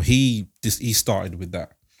 So he started with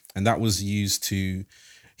that, and that was used to.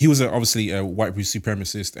 He was obviously a white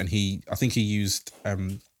supremacist, and I think he used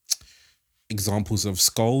examples of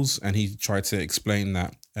skulls, and he tried to explain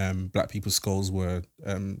that black people's skulls were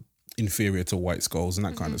inferior to white skulls and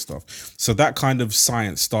that kind of stuff. So that kind of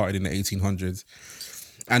science started in the 1800s.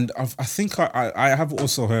 And I think I have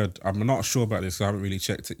also heard, I'm not sure about this, I haven't really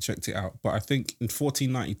checked it out, but I think in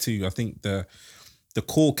 1492, I think the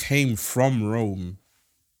call came from Rome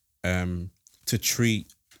to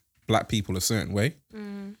treat black people a certain way.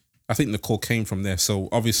 I think the call came from there. So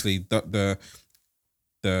obviously the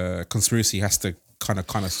conspiracy has to kind of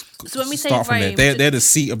so when we start say from Rome, there. They're the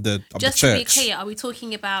seat of the church. Just to be clear, are we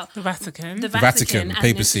talking about the Vatican? The Vatican, the as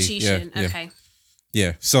papacy, an institution. yeah. Okay.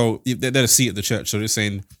 Yeah, so they're the seat of the church. So they're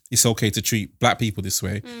saying it's okay to treat black people this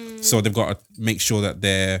way. So they've got to make sure that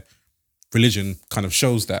their religion kind of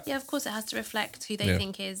shows that. Yeah, of course, it has to reflect who they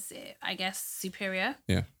think is, I guess, superior.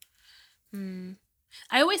 Yeah.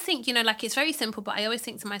 I always think, like it's very simple, but I always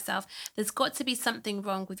think to myself, there's got to be something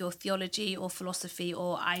wrong with your theology or philosophy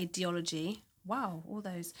or ideology. Wow, all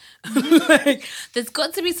those. There's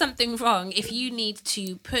got to be something wrong if you need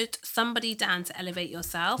to put somebody down to elevate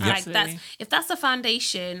yourself. Yep. Like if that's the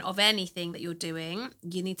foundation of anything that you're doing,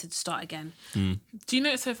 you need to start again. Do you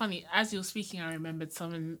know it's so funny? As you're speaking, I remembered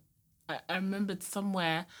somewhere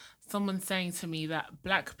someone saying to me that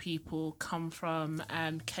black people come from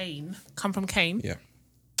Cain. Yeah.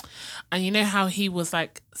 And you know how he was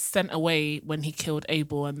like sent away when he killed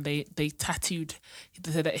Abel, and they tattooed,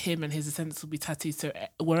 they said that him and his descendants will be tattooed, so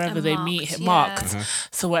wherever they meet him, marked.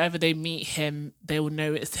 So wherever they meet him, they will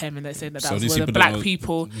know it's him, and they're saying that was where the black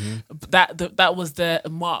people, that was the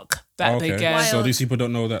mark that they get. So these people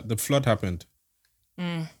don't know that the flood happened.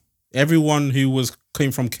 Everyone who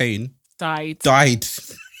came from Cain died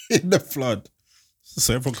in the flood.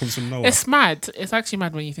 So everyone comes from Noah. It's mad. It's actually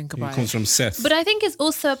mad when you think about it. It comes from Seth. But I think it's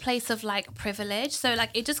also a place of like privilege. So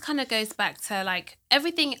like it just kind of goes back to like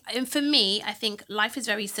everything. And for me, I think life is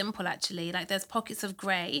very simple actually. Like there's pockets of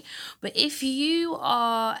grey. But if you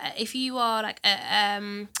are like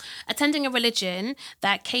attending a religion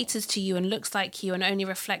that caters to you and looks like you and only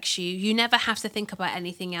reflects you, you never have to think about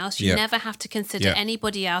anything else. You never have to consider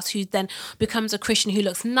anybody else who then becomes a Christian who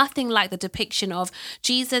looks nothing like the depiction of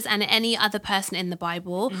Jesus and any other person in the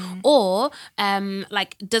Bible, or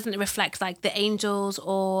like doesn't reflect like the angels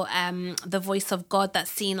or the voice of God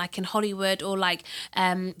that's seen like in Hollywood, or like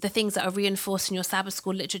the things that are reinforced in your Sabbath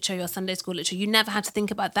school literature, your Sunday school literature. You never have to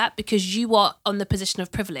think about that because you are on the position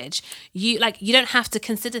of privilege. You don't have to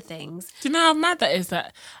consider things. Do you know how mad that is?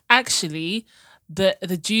 That actually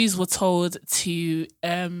the Jews were told to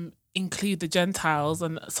include the Gentiles,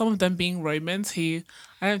 and some of them being Romans, who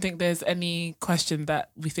I don't think there's any question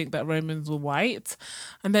that we think that Romans were white.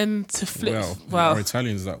 And then to flip, are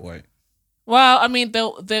Italians that white? Well, I mean, they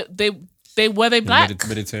were black?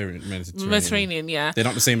 Mediterranean, yeah. They're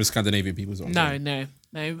not the same as Scandinavian people. No.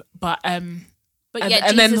 But yet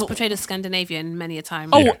Jesus then portrayed as Scandinavian many a time.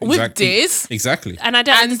 Oh, with this. Exactly. And I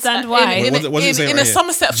don't understand why. In a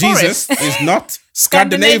Somerset Jesus forest. is not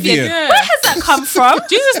Scandinavian. Yeah. Where has that come from?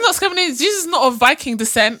 Jesus is not Scandinavian. Jesus is not of Viking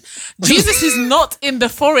descent. Jesus is not in the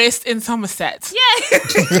forest in Somerset. Yeah.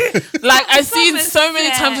 Like I've seen so many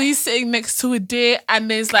times where he's sitting next to a deer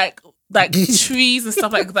and there's like trees and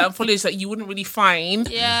stuff like that and foliage that you wouldn't really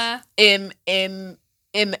find in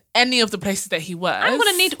any of the places that he was. I'm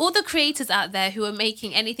going to need all the creators out there who are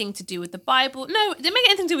making anything to do with the Bible. No, they make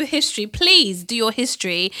anything to do with history. Please do your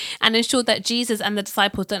history and ensure that Jesus and the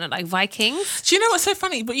disciples don't look like Vikings. Do you know what's so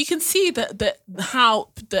funny? But you can see how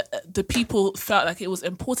the people felt like it was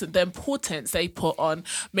important, the importance they put on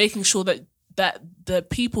making sure that the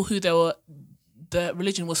people who the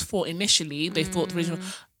religion was for initially, they thought the religion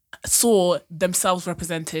saw themselves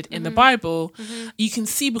represented in the Bible. You can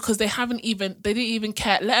see because they didn't even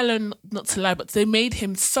care, let alone not to lie, but they made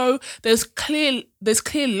him so there's clear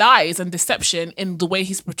lies and deception in the way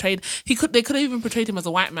he's portrayed. They could have even portrayed him as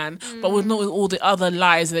a white man, but not with all the other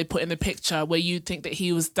lies that they put in the picture where you think that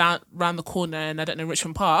he was down around the corner in, I don't know,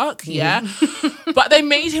 Richmond Park. But they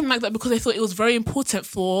made him like that because they thought it was very important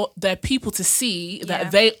for their people to see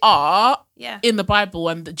that they are in the Bible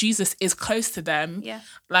and that Jesus is close to them. Yeah.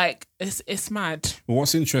 Like it's mad. Well,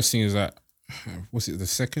 what's interesting is that, was it the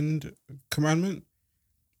second commandment?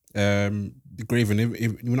 The graven,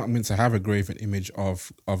 we're not meant to have a graven image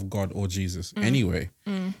of God or Jesus anyway.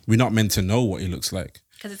 We're not meant to know what he looks like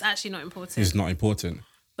Because it's actually not important. It's not important.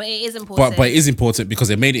 But it is important. But it is important because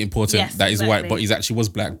they made it important Yes, that he's white, exactly. but he's actually was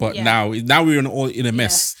black. But Yeah. now we're in a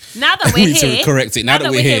mess. Now that we're We need to here, correct it. Now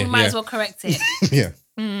that we're here, we might yeah. as well correct it.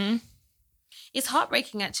 Yeah. It's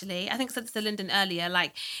heartbreaking, actually. I think I said this to Lyndon earlier.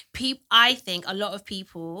 Like, I think a lot of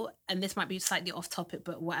people, and this might be slightly off topic,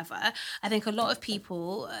 but whatever. I think a lot of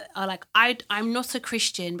people are like, I'm not a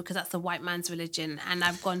Christian because that's the white man's religion, and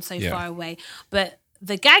I've gone so far away. But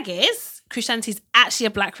the gag is Christianity is actually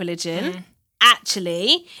a black religion.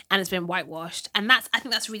 Actually, and it's been whitewashed, and I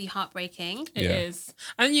think that's really heartbreaking. It is.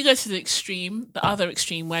 And then you go to the other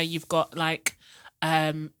extreme, where you've got like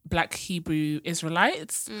black Hebrew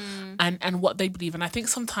Israelites and what they believe. And I think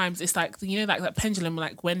sometimes it's like, you know, like that pendulum,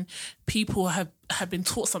 like when people have been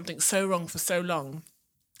taught something so wrong for so long,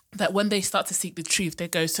 that when they start to seek the truth, they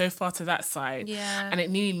go so far to that side. Yeah. And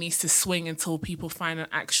it really needs to swing until people find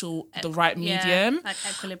the right medium. Like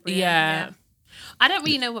equilibrium. Yeah. I don't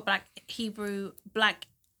really know what black Hebrew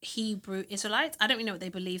Israelites. I don't really know what they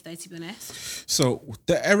believe, though, to be honest. So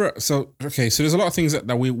the error. So there's a lot of things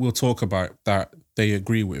that we will talk about that they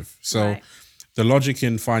agree with. So Right. the logic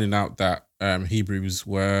in finding out that Hebrews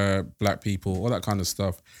were black people, all that kind of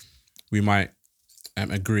stuff, we might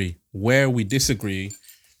agree. Where we disagree,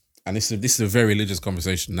 and this is a very religious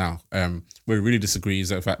conversation now. Where we really disagree is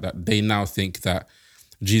the fact that they now think that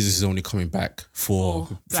Jesus is only coming back for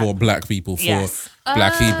black people, for Yes.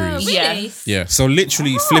 black Hebrews. Really? Yes. Yeah, so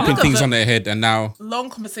literally flipping things on their head, and now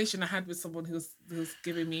Long conversation I had with someone who was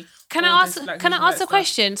giving me. Can all I this ask? black Can I Hebrew ask a stuff.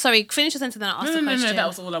 question? Sorry, finish your sentence, then I'll ask the question. No, that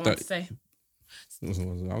was all I wanted to say.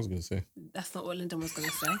 what I was going to say. That's not what Lyndon was going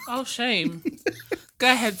to say. Oh, shame.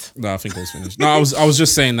 Go ahead. No, I think I was finished. No, I was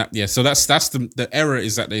just saying that. Yeah, so that's the error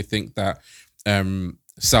is that they think that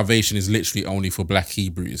salvation is literally only for black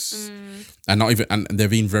Hebrews, and not even, and they're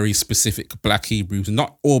being very specific. Black Hebrews,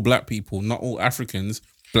 not all black people, not all Africans.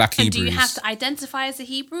 Black And Hebrews. do you have to identify as a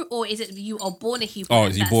Hebrew, or is it you are born a Hebrew? Oh,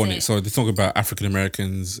 and is he that's born it? So they talk about African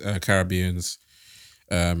Americans, Caribbeans,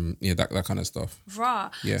 that kind of stuff. Rah.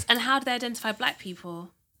 Yeah. And how do they identify black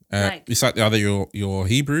people? Like, It's like either you're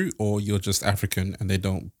Hebrew or you're just African, and they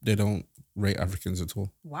don't rate Africans at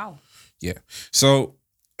all. wow. Yeah. So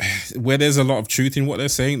where there's a lot of truth in what they're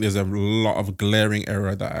saying, there's a lot of glaring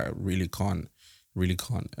error that I really can't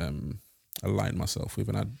align myself with,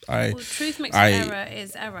 and I Well, truth mixed with error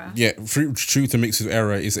is error. yeah, truth mixed with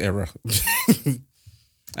error is error,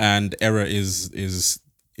 and error is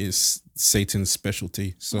Satan's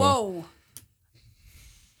specialty. So Whoa.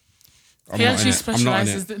 He actually I'm not in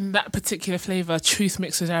specializes it. in that particular flavor, truth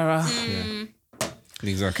mixed with error. Yeah.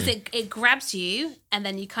 Exactly. Because it grabs you, and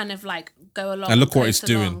then you kind of like go along. And look what coast it's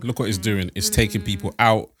doing. along. Look what it's doing. It's taking people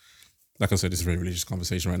out. Like I said, this is a very religious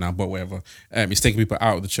conversation right now, but whatever. It's taking people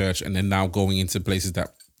out of the church and then now going into places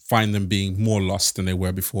that find them being more lost than they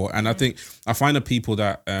were before. And I find the people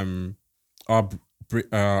that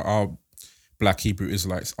are black Hebrew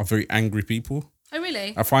Israelites are very angry people. Oh,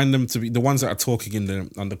 really? I find them to be the ones that are talking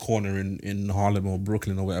on the corner in Harlem or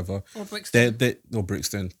Brooklyn or whatever. Or Brixton. Or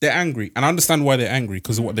Brixton. They're angry, and I understand why they're angry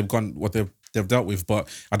because of what they've dealt with. But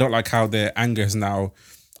I don't like how their anger has now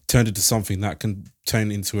turned into something that can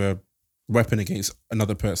turn into a weapon against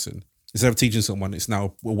another person. Instead of teaching someone, it's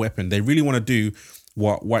now a weapon. They really want to do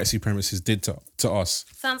what white supremacists did to us.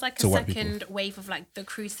 Sounds like to a white second wave of like the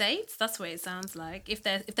Crusades. That's what it sounds like. If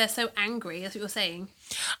they're so angry, that's what you're saying.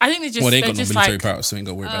 I think they Well, they ain't got no just military like, power, so ain't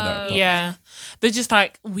got to worry about that. But yeah, they're just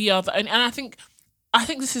like, we are the, and I think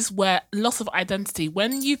this is where loss of identity,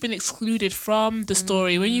 when you've been excluded from the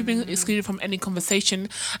story, when you've been excluded from any conversation,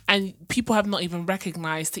 and people have not even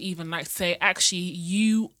recognized to even like say, actually,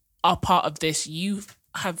 you are part of this. You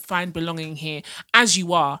have find belonging here as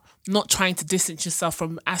you are, not trying to distance yourself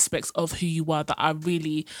from aspects of who you are that are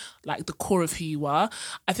really like the core of who you are.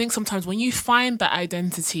 I think sometimes when you find that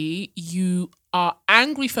identity, you are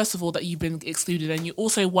angry, first of all, that you've been excluded, and you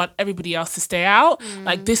also want everybody else to stay out.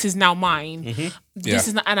 Like, this is now mine. This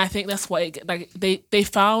is not, and I think that's what they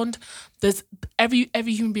found. There's every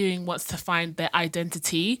human being wants to find their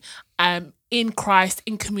identity in Christ,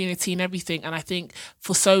 in community, and everything. And I think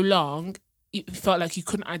for so long you felt like you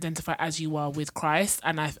couldn't identify as you are with Christ,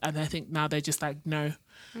 and I think now they're just like, no,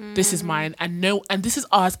 this is mine, and this is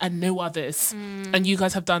ours, and no others. And you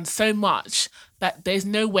guys have done so much that there's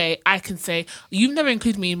no way I can say you've never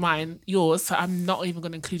included me in yours, so I'm not even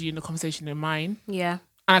going to include you in the conversation in mine. Yeah.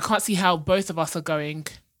 And I can't see how both of us are going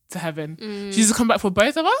to heaven. Jesus come back for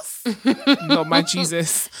both of us? Not my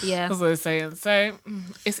Jesus. Yeah. That's what I'm saying. So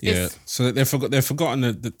it's so they've forgotten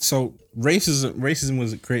that. So racism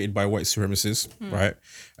was created by white supremacists, right?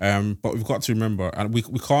 But we've got to remember, and we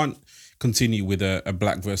can't continue with a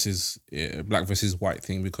black versus white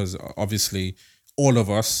thing, because obviously all of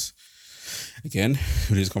us, again,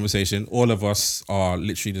 with this conversation, all of us are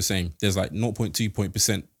literally the same. There's like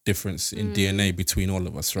 0.2% difference in DNA between all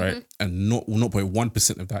of us, right? And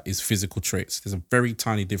 0.1% of that is physical traits. There's a very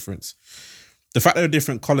tiny difference. The fact that there are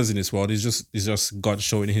different colors in this world is just God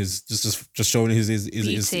showing his showing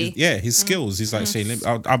his skills. He's like saying,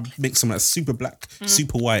 I'll mix some that's super black,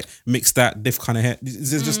 super white, mix that different kind of hair.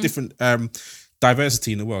 There's just different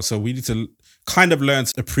diversity in the world. So we need to kind of learn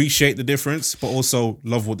to appreciate the difference, but also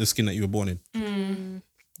love what the skin that you were born in,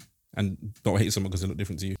 and don't hate someone because they look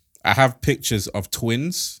different to you. I have pictures of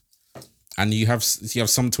twins, and you have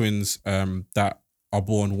some twins that are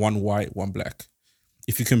born one white, one black.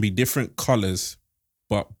 If you can be different colors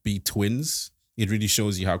but be twins, it really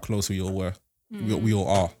shows you how close we all were. We all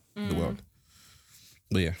are in the world.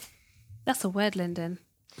 But yeah, that's a word, Lyndon.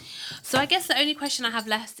 So I guess the only question I have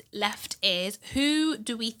left is, who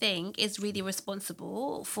do we think is really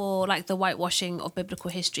responsible for like the whitewashing of biblical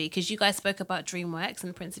history? Because you guys spoke about DreamWorks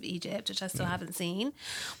and Prince of Egypt, which I still haven't seen.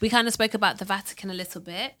 We kind of spoke about the Vatican a little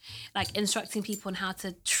bit, like instructing people on how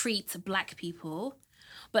to treat black people.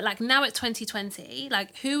 But like now it's 2020,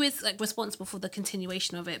 like who is like responsible for the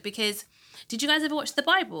continuation of it? Because did you guys ever watch The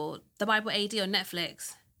Bible AD on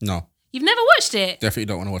Netflix? no, You've never watched it? definitely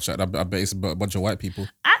don't want to watch that. I bet it's a bunch of white people.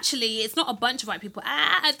 Actually, it's not a bunch of white people.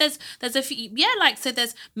 There's a few, so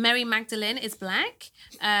there's Mary Magdalene is black.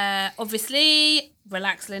 Obviously,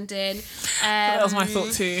 relax, Lyndon. That was my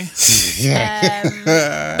thought too. They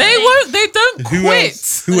don't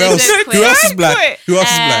quit. Who else is black? Who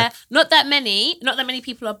else is black? Not that many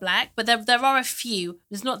people are black, but there are a few.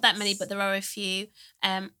 There's not that many, but there are a few.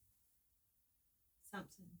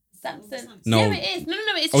 Samson. No. Yeah, it is. No,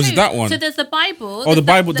 it's Oh, true. is it that one? So there's the Bible. Oh, the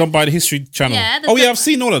Bible done by the History Channel. Yeah, I've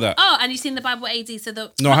seen all of that. Oh, and you've seen the Bible AD.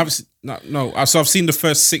 No, I haven't. No. So I've seen the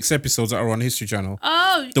first 6 episodes that are on History Channel.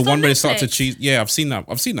 Oh, the one where they start to cheese. Yeah, I've seen that.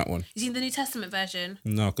 I've seen that one. You seen the New Testament version?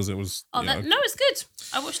 No, because it was. Oh, no, it's good.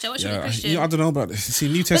 I watched it. I watched it with Christian. I don't know about this. See,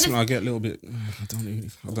 New Testament, I get a little bit. I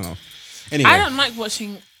don't know. Anyway, I don't like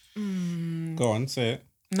watching. Go on, say it.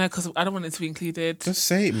 No, because I don't want it to be included. Just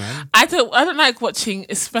say it, man. I don't like watching,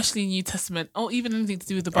 especially New Testament or even anything to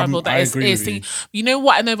do with the Bible. You know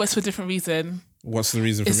what? I know, but it's for a different reason. What's the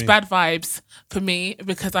reason for me? It's bad vibes for me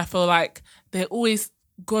because I feel like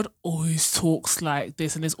God always talks like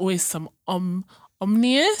this, and there's always some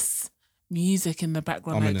ominous music in the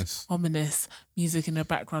background, ominous music in the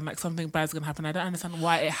background, like something bad's gonna happen. I don't understand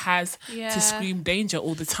why it has to scream danger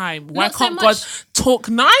all the time. Why can't God talk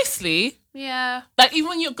nicely? Yeah, like even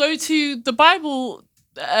when you go to the Bible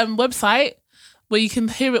website where you can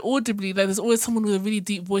hear it audibly, there's always someone with a really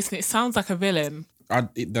deep voice and it sounds like a villain.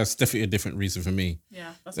 That's definitely a different reason for me.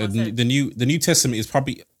 Yeah, that's what the New Testament is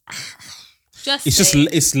probably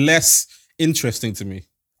it's less interesting to me.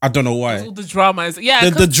 I don't know why. All the dramas,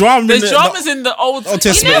 the dramas in the Old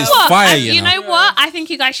Testament is fire. You know what? I think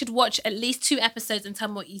you guys should watch at least 2 episodes and tell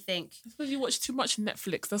me what you think. Because you watch too much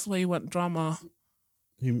Netflix. That's why you want drama.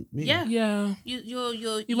 You mean? Yeah.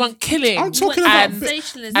 You want killing. I'm talking about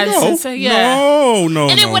sensationalism. No.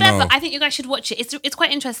 Whatever. I think you guys should watch it. It's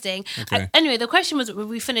quite interesting. Okay. Anyway, the question was,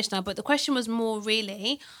 we finished now, but the question was more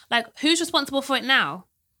really like, who's responsible for it now?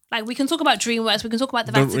 Like, we can talk about DreamWorks, we can talk about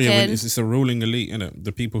the Vatican. It's a ruling elite, innit?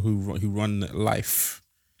 The people who run life,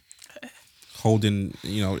 holding,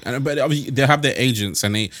 but they have their agents,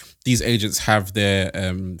 and these agents have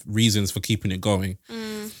their reasons for keeping it going.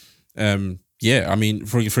 I mean,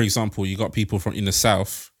 for example, you got people in the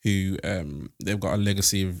South who they've got a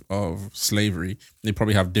legacy of slavery. They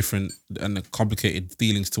probably have different and complicated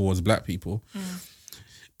feelings towards black people.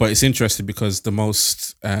 But it's interesting because the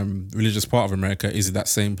most religious part of America is that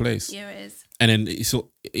same place. Yeah, it is. And then it's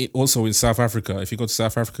also in South Africa. If you go to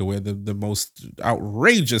South Africa, where the most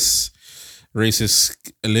outrageous racists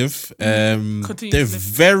live, they're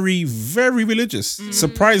very, very religious.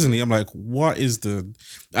 Surprisingly, I'm like, what is the?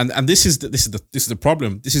 And this is the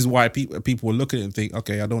problem. This is why people will look at it and think,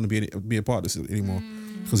 okay, I don't want to be a part of this anymore.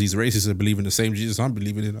 Because these racists are believing the same Jesus I'm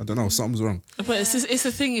believing in. I don't know, something's wrong. But it's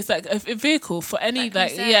a thing. It's like a vehicle for any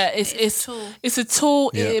it's a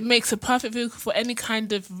tool. Yeah. It makes a perfect vehicle for any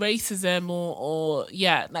kind of racism or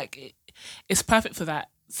it's perfect for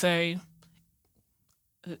that. So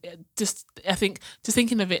I think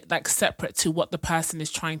thinking of it like separate to what the person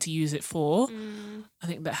is trying to use it for, I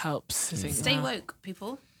think that helps. Stay woke,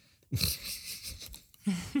 people.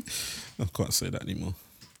 I can't say that anymore.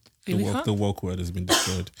 The woke word has been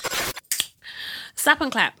destroyed. Slap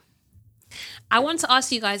and clap. I want to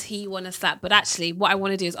ask you guys who you want to slap, but actually what I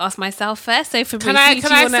want to do is ask myself first. So for can I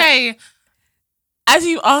say, as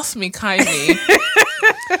you asked me kindly,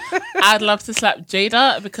 I'd love to slap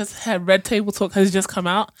Jada because her Red Table Talk has just come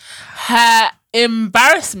out. Her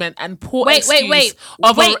embarrassment and poor excuse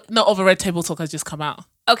of a Red Table Talk has just come out.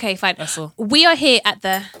 Okay, fine. That's all. We are here at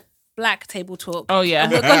the Black Table Talk. Oh yeah,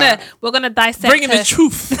 and we're gonna dissect. Bringing the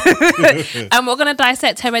truth. And we're gonna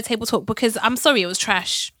dissect her Red Table Talk because I'm sorry, it was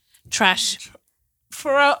trash.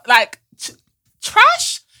 For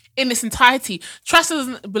trash. In its entirety, trash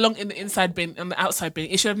doesn't belong in the inside bin, on the outside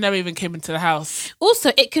bin. It should have never even came into the house.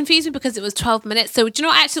 Also, it confused me because it was 12 minutes. So, do you know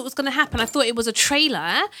what actually was going to happen? I thought it was a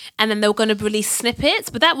trailer and then they were going to release snippets,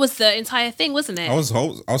 but that was the entire thing, wasn't it? I was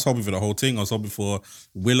hoping for the whole thing. I was hoping for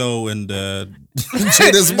Willow and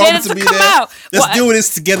Jada's mom to be there. Out. Let's do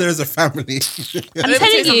this together as a family. I'm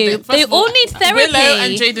telling you, they all need therapy. Willow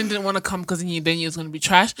and Jaden didn't want to come because they knew it was going to be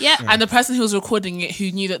trash. Yeah. And the person who was recording it,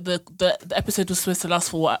 who knew that the episode was supposed to last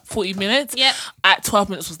for what, 40 minutes? Yep. At 12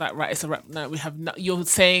 minutes was like, right, it's a wrap. No, we have no, you're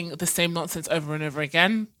saying the same nonsense over and over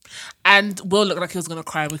again. And Will looked like he was going to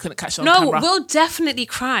cry. We couldn't catch it on camera. No, Will definitely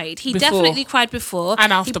cried. He definitely cried before.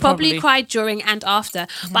 And after, he probably cried during and after.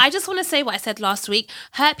 Mm-hmm. But I just want to say what I said last week.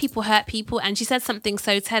 Hurt people. And she said something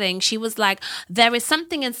so telling. She was like, there is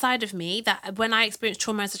something inside of me that when I experienced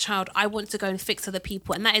trauma as a child, I want to go and fix other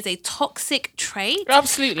people. And that is a toxic trait.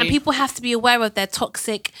 Absolutely. And people have to be aware of their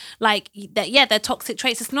toxic, their toxic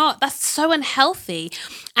traits. That's so unhealthy.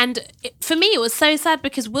 And for me, it was so sad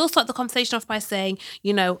because Will started the conversation off by saying,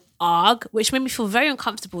 Arg, which made me feel very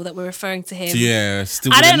uncomfortable that we're referring to him. Yeah,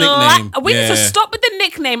 still with the nickname. We need to stop with the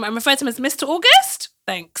nickname and refer to him as Mr. August.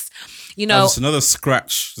 Thanks. It's another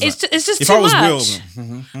scratch. It's just if too I was much.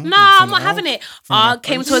 Will, no, I'm not having it. Arg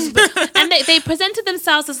came to us, and they presented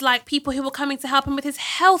themselves as like people who were coming to help him with his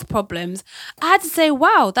health problems. I had to say,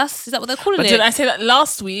 wow, is that what they're calling it? But did I say that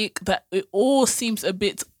last week that it all seems a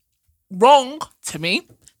bit wrong to me?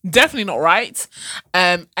 Definitely not right.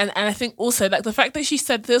 And I think also like the fact that she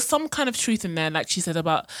said there's some kind of truth in there, like she said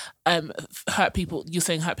about hurt people, you're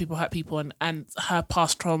saying hurt people and her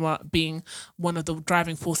past trauma being one of the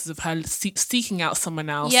driving forces of her seeking out someone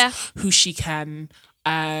else who she can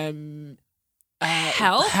help. And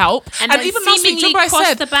even last week, remember I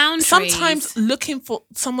said the boundaries. Sometimes looking for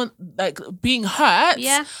someone like being hurt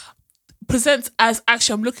presents as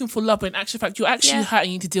actually I'm looking for love, but in actual fact you're actually hurt and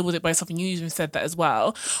you need to deal with it by yourself, and you even said that as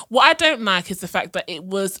well. What I don't like is the fact that it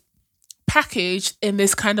was packaged in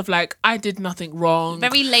this kind of like I did nothing wrong,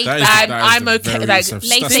 very laid back, and I'm okay, like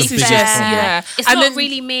laissez it's faire. It's not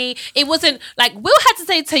really me. It wasn't like Will had to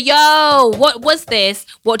say to yo, what was this?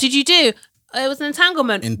 What did you do? It was an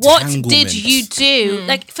entanglement. What did you do?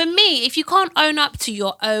 Like for me, if you can't own up to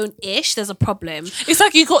your own ish, there's a problem. It's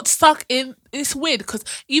like you got stuck in. It's weird because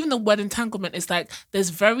even the word entanglement is like there's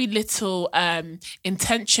very little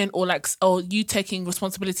intention or you taking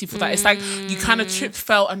responsibility for that. It's like you kind of tripped,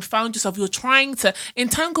 fell, and found yourself. You're trying to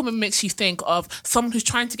entanglement makes you think of someone who's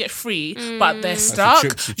trying to get free, but they're stuck.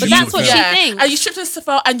 But that's what she thinks. And you tripped and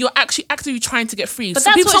fell, and you're actually actively trying to get free. But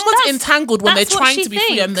so someone's entangled when they're trying to be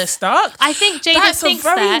free and they're stuck. I think Jada thinks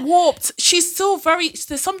that. That's very warped. She's still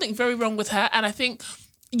there's something very wrong with her, and I think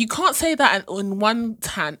you can't say that in one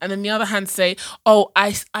hand and then the other hand say, oh,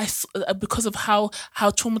 I because of how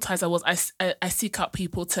traumatized I was, I seek out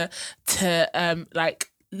people to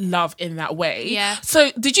love in that way. Yeah. So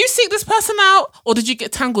did you seek this person out or did you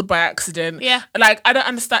get tangled by accident? Yeah. Like I don't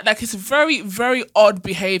understand. Like it's very, very odd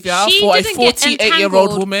behavior for a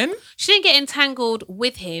 48-year-old woman. She didn't get entangled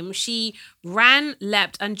with him. She ran,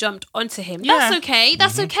 leapt, and jumped onto him. That's okay.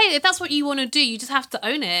 That's okay. If that's what you want to do, you just have to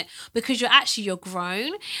own it because you're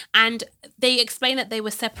grown. And they explained that they were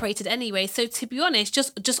separated anyway. So to be honest,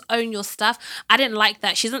 just own your stuff. I didn't like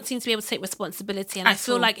that. She doesn't seem to be able to take responsibility. And I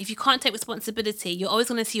feel like if you can't take responsibility, you're always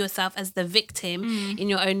going to see yourself as the victim in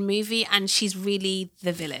your own movie, and she's really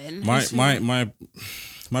the villain. My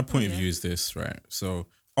point of view is this, right? So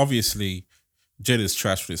obviously Jada's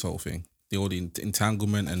trash for this whole thing. All the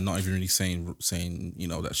entanglement and not even really saying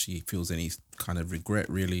that she feels any kind of regret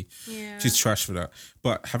really. Yeah. She's trash for that.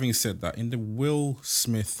 But having said that, in the Will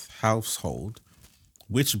Smith household,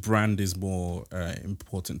 which brand is more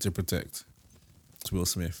important to protect? It's Will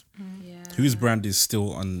Smith. Yeah. Whose brand is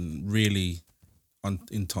still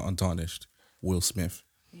untarnished? Will Smith.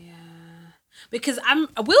 Because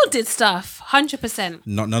Will did stuff 100%.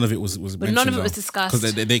 None of it was mentioned. But none of it was discussed.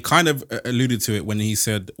 Because they kind of alluded to it when he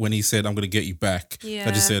said I'm going to get you back. Yeah.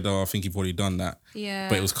 I just said, I think you've already done that. Yeah.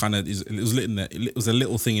 But it was kind of it was a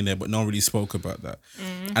little thing in there, but no one really spoke about that.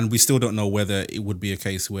 And we still don't know whether it would be a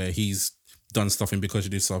case where he's done stuff and because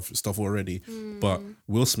he did stuff already. But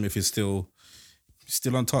Will Smith is still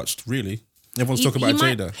untouched, really. Everyone's talking about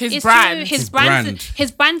Jada. His It's brand. true. His brand.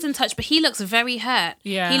 His brand's in touch, but he looks very hurt.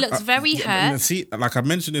 Yeah. He looks very hurt. And see, like I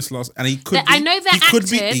mentioned this last, and he could. I know they're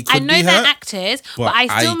actors. I know they're actors, but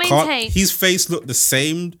I still maintain his face looked the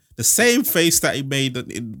same face that he made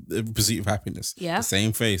in Pursuit of Happiness. Yeah, the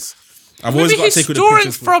same face. I've Maybe always got to he's take with the storing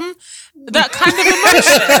pictures from that kind of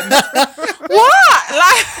emotion. What?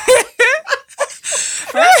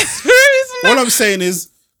 Like, all I'm saying is,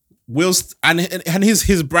 Will's and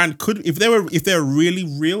his brand could, if they're really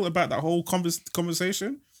real about that whole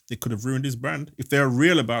conversation, they could have ruined his brand. If they're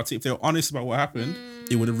real about it, if they're honest about what happened,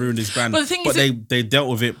 it would have ruined his brand. But the thing is, they dealt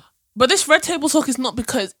with it. But this Red Table Talk is not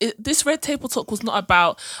because this Red Table Talk was not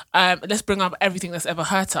about let's bring up everything that's ever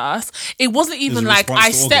hurt us. It wasn't even like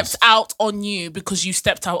I stepped out on you because you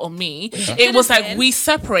stepped out on me. Yeah. It was like we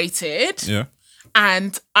separated. Yeah.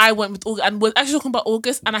 And I went with August, and we're actually talking about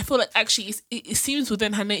August, and I feel like actually it seems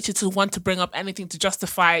within her nature to want to bring up anything to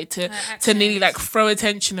justify, to nearly like throw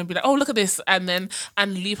attention and be like, oh, look at this, and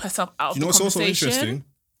leave herself out of the conversation. You know what's also interesting?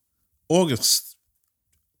 August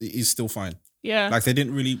is still fine. Yeah. Like they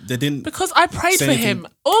didn't because I prayed for him.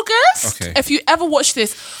 August, if you ever watch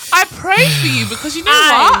this, I prayed for you because you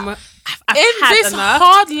know what? In this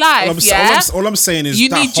hard life, all I'm saying is you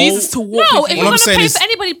need Jesus to walk with you. No, if you're going to pray for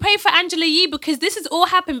anybody, pray for Angela Yee, because this has all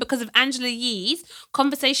happened because of Angela Yee's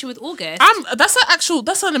conversation with August. That's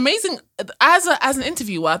an amazing, as an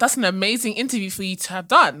interviewer, that's an amazing interview for you to have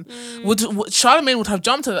done. Charlamagne would have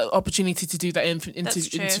jumped at the opportunity to do that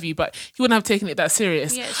interview, but he wouldn't have taken it that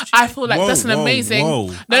serious. Yeah, I feel like that's an amazing.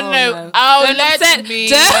 No. Let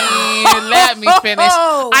me finish.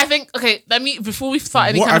 I think before we start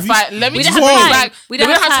any kind of fight. We don't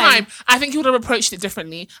have time. I think he would have approached it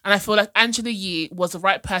differently. And I feel like Angela Yee was the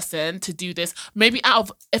right person to do this. Maybe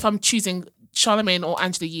if I'm choosing Charlamagne or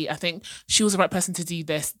Angela Yee, I think she was the right person to do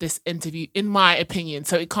this interview, in my opinion.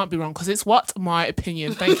 So it can't be wrong because it's my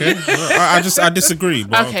opinion. Thank you. I disagree.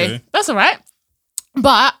 But okay. That's all right.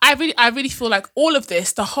 But I really feel like all of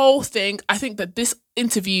this, the whole thing, I think that this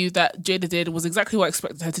interview that Jada did was exactly what I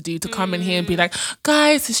expected her to do, to come in here and be like,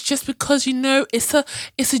 guys, it's just because,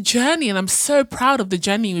 it's a journey and I'm so proud of the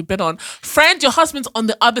journey we've been on. Friend, your husband's on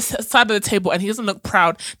the other side of the table and he doesn't look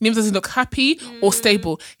proud. Nims doesn't look happy or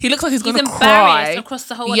stable. He looks like he's going to cry. Across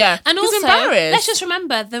the whole world. Yeah. And he's also, embarrassed. let's just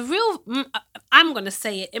remember, I'm going to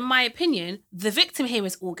say it, in my opinion, the victim here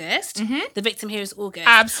is August. Mm-hmm. The victim here is August.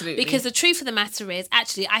 Absolutely. Because the truth of the matter is,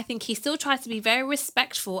 actually, I think he still tries to be very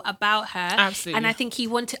respectful about her. Absolutely. And I think he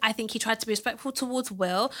tried to be respectful towards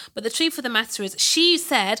Will. But the truth of the matter is, she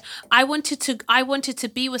said, I wanted to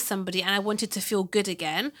be with somebody and I wanted to feel good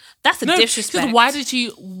again. That's a disrespect. Why did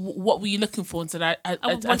you, what were you looking for? And said, I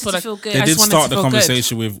wanted to feel good. They did start the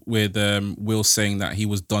conversation with Will saying that he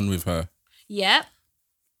was done with her. Yeah.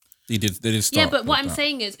 They did start. Yeah, but what I'm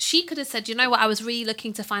saying is, she could have said, you know what, I was really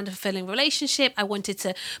looking to find a fulfilling relationship. I wanted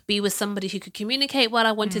to be with somebody who could communicate well.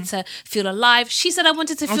 I wanted to feel alive. She said, I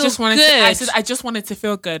wanted to feel good. I just wanted to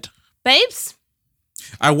feel good. Babes?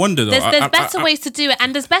 I wonder though. There's better ways to do it,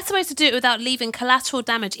 and there's better ways to do it without leaving collateral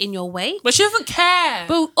damage in your wake. But she doesn't care.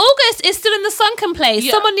 But August is still in the sunken place.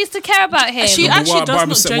 Yeah. Someone needs to care about him. She actually does not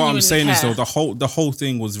genuinely What I'm saying care. is though, the whole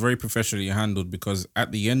thing was very professionally handled, because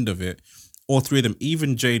at the end of it, all three of them,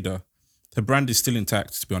 even Jada, her brand is still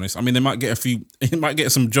intact, to be honest. I mean, it might get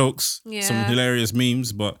some jokes, some hilarious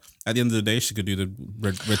memes, but at the end of the day, she could do the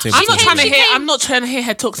red table. I'm not trying to hear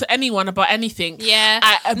her talk to anyone about anything. Yeah,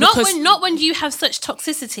 not when you have such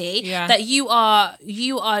toxicity that you are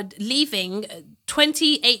leaving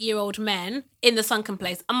 28-year-old men in the sunken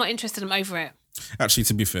place. I'm not interested. I'm over it. Actually,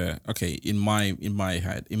 to be fair, okay, in my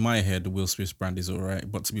head, the Will Smith brand is all right.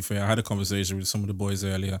 But to be fair, I had a conversation with some of the boys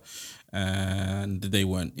earlier, and they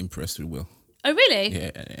weren't impressed with Will. Oh, really?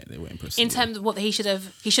 Yeah, they weren't impressed. In terms of what he shouldn't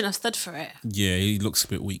have stood for it. Yeah, he looks a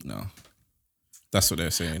bit weak now. That's what they're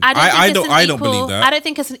saying. I don't believe that. I don't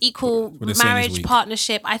think it's an equal marriage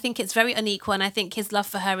partnership. I think it's very unequal, and I think his love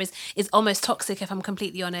for her is almost toxic, if I'm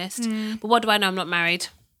completely honest. But what do I know? I'm not married.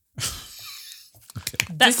 Okay.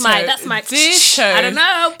 That's my Ditto. I don't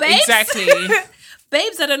know, babes. Exactly.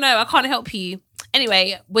 Babes, I don't know. I can't help you.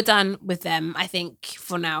 Anyway, we're done with them, I think,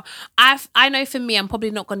 for now. I know for me, I'm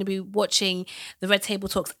probably not going to be watching the Red Table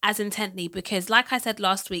Talks as intently because, like I said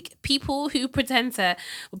last week, people who are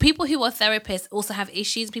therapists also have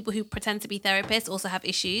issues. People who pretend to be therapists also have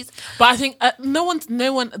issues. But I think no one,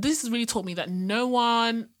 this has really taught me that no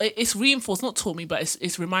one, it's reinforced, not taught me, but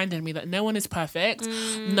it's reminded me that no one is perfect.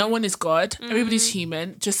 No one is God. Everybody's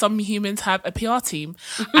human. Just some humans have a PR team.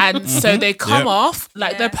 And so they come off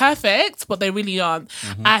like they're perfect, but they really aren't.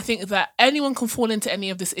 I think that anyone can fall into any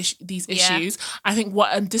of these issues. I think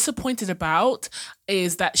what I'm disappointed about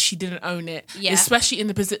is that she didn't own it, especially in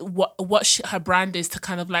the position her brand is, to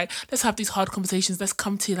kind of like, let's have these hard conversations, let's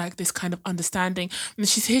come to like this kind of understanding. And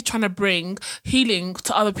she's here trying to bring healing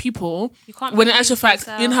to other people, when in actual fact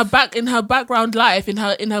in her background life, in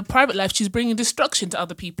her private life, she's bringing destruction to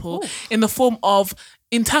other people in the form of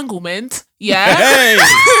entanglement. Hey.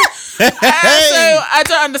 So I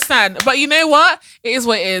don't understand, but you know what, it is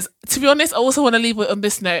what it is. To be honest, I also want to leave it on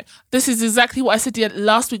this note. This is exactly what I said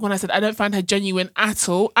last week when I said I don't find her genuine at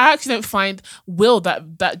all. I actually don't find Will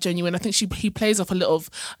that genuine. I think he plays off a little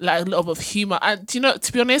of humor, and do you know,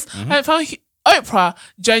 to be honest, I don't find Oprah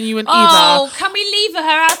genuine either. Oh, can we leave her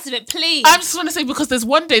out of it, please? I just want to say, because there's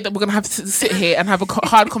one day that we're gonna have to sit here and have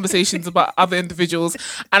hard conversations about other individuals,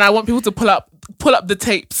 and I want people to pull up the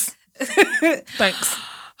tapes. Thanks.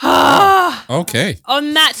 Okay.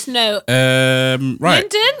 On that note, right.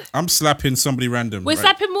 Lyndon? I'm slapping somebody random. We're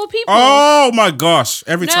slapping more people. Oh my gosh!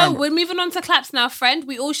 Every time. No, we're moving on to claps now, friend.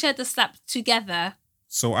 We all shared the slap together.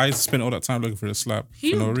 So I spent all that time looking for the slap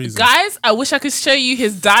for no reason. Guys, I wish I could show you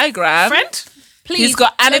his diagram. Friend, please. He's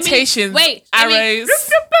got annotations, arrows.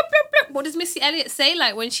 What does Missy Elliott say,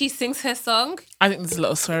 like, when she sings her song? I think there's a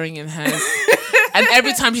lot of swearing in hers. And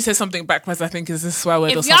every time she says something backwards, I think is a swear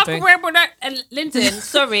word or something. And Lyndon,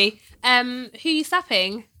 sorry. Who are you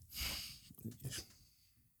slapping?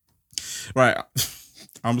 Right.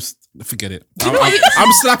 Forget it.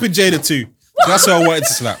 I'm slapping Jada too. That's who I wanted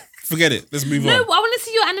to slap. Forget it. Let's move on. No, I want to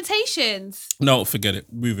see your annotations. No, forget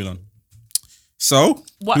it. Moving on. So,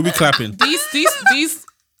 who we clapping?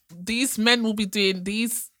 These men will be doing,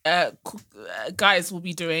 these guys will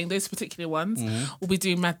be doing, those particular ones will be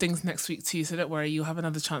doing mad things next week too. So don't worry, you'll have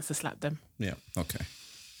another chance to slap them. Yeah. Okay.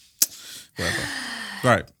 Whatever.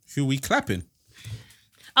 Right. Who we clapping?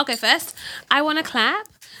 Okay, first, I want to clap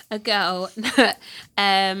a girl. So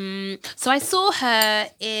I saw her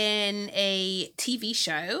in a TV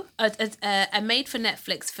show, a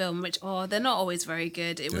made-for-Netflix film, which, they're not always very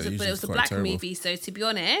good. It was a black movie. So to be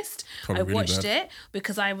honest, I watched it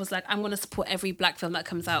because I was like, I'm going to support every black film that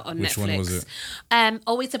comes out on Netflix. Which one was it?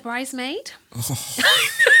 Always a Bridesmaid. Oh.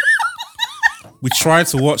 We tried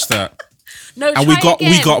to watch that. No, and we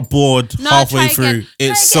got bored halfway through.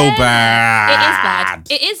 It's so bad.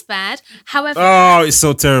 It is bad. However, it's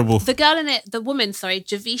so terrible. The girl in it,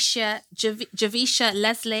 Javisha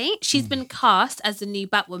Leslie, she's been cast as the new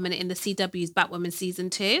Batwoman in the CW's Batwoman season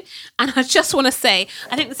 2. And I just want to say,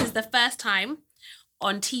 I think this is the first time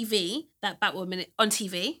on TV that Batwoman on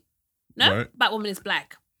TV. No, right. Batwoman is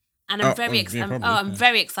black. And I'm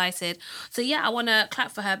very excited. So yeah, I want to clap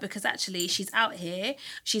for her because actually she's out here.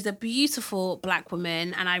 She's a beautiful black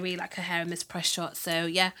woman, and I really like her hair in this press shot. So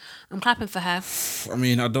yeah, I'm clapping for her. I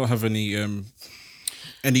mean, I don't have any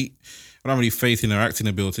faith in her acting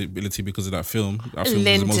ability because of that film. That film was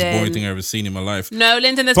the most boring thing I've ever seen in my life. No,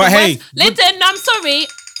 Lyndon, Lyndon,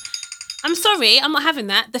 I'm sorry, I'm not having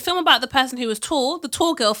that. The film about the person who was tall, the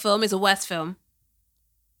tall girl film, is a worse film.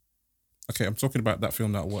 Okay, I'm talking about that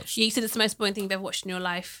film that I watched. Yeah, you said it's the most boring thing you've ever watched in your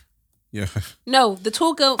life. Yeah. No, the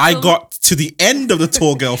tall girl film. I got to the end of the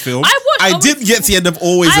tall girl film. I didn't get to the end of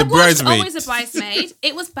Always a Bridesmaid. Always a Bridesmaid.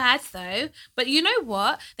 It was bad though. But you know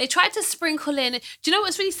what? They tried to sprinkle in. Do you know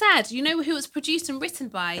what's really sad? You know who it was produced and written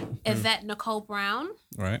by? Yvette Nicole Brown.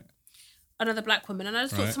 Right. Another black woman. And I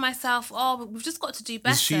just thought to myself, we've just got to do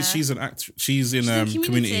better. She's an actress. She's in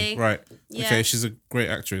Community. Right. Yeah. Okay, she's a great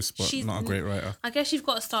actress, but not a great writer. I guess you've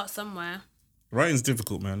got to start somewhere. Writing's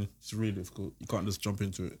difficult, man. It's really difficult. You can't just jump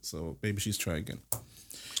into it. So maybe she's trying again.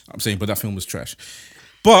 I'm saying, but that film was trash.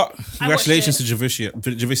 But congratulations to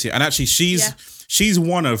Javicia. And actually, she's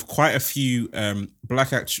one of quite a few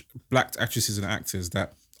black actresses and actors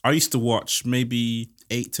that I used to watch maybe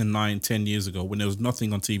 8 to 9, 10 years ago when there was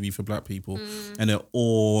nothing on TV for black people, and they're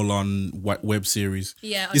all on web series.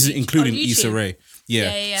 Yeah, this is including Issa Rae.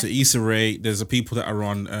 Yeah. So Issa Rae. There's the people that are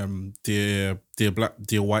on Dear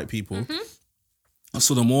White People. Mm-hmm. I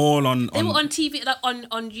saw them all on. They were on TV, like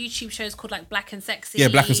on YouTube shows called like Black and Sexy. Yeah,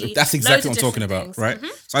 that's exactly what I'm talking about, right? Mm-hmm.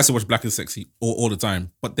 So I used to watch Black and Sexy all the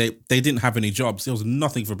time, but they didn't have any jobs. There was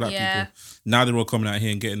nothing for black people. Now they're all coming out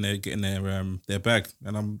here and getting their bag,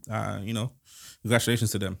 and I'm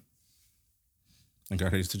congratulations to them. And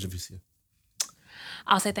congratulations to Javicia.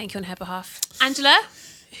 I'll say thank you on her behalf. Angela,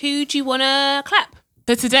 who do you want to clap?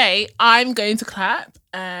 So today I'm going to clap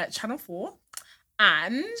Channel 4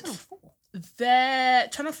 and.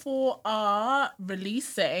 Channel 4 are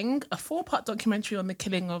releasing a 4-part documentary on the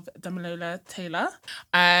killing of Damilola Taylor,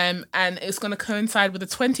 and it's going to coincide with the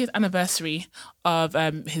 20th anniversary of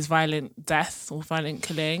his violent death or violent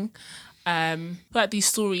killing. Like these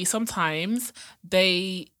stories, sometimes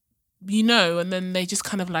they, and then they just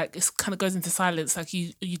kind of like, it kind of goes into silence. Like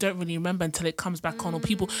you don't really remember until it comes back on, or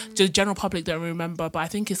people, the general public don't remember. But I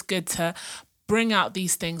think it's good to bring out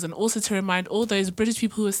these things, and also to remind all those British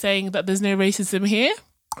people who are saying that there's no racism here.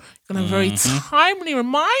 And a very timely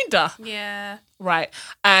reminder. Yeah. Right.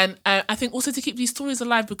 And I think also to keep these stories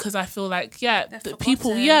alive, because I feel like,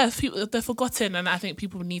 people, they're forgotten. And I think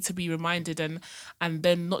people need to be reminded, and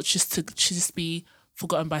then not just to just be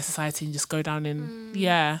forgotten by society and just go down in,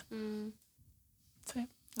 So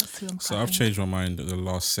that's who I'm So I've changed my mind at the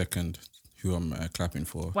last second who I'm clapping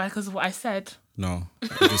for. Why? Because of what I said? No. It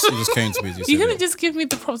just came to me. You're going to just give me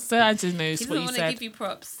the props there? I didn't know He what doesn't you want said. to give you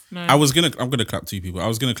props. No. I'm gonna clap two people. I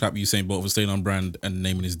was gonna clap Usain Bolt for staying on brand and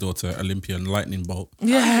naming his daughter Olympian Lightning Bolt.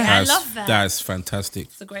 Yeah. I love that. That's fantastic.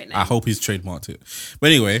 It's a great name. I hope he's trademarked it. But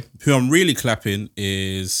anyway, who I'm really clapping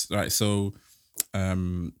is so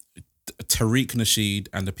Tariq Nasheed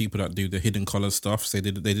and the people that do the Hidden Colours stuff. So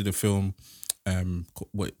they did a film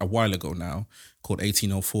a while ago now called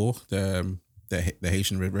 1804, the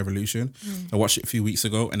Haitian Revolution. I watched it a few weeks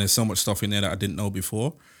ago, and there's so much stuff in there that I didn't know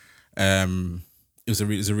before. It was a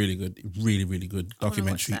really good, really good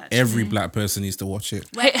documentary. Every black person needs to watch it.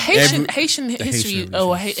 Haitian history. Haitian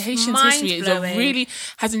Haitian history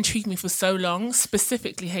has intrigued me for so long.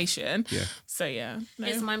 Specifically Haitian. Yeah. So yeah,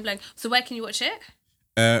 It's mind blowing. So where can you watch it?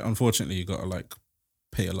 Unfortunately, you gotta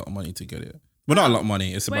pay a lot of money to get it. Well, not a lot of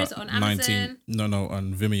money. It's Where about is it, on Amazon? 19. No,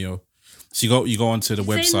 on Vimeo. So you go onto the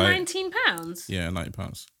website. £19. Yeah,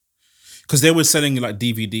 £90. Because they were selling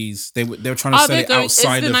DVDs. They were trying to sell it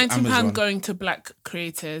outside of Amazon. Is the £19 going to black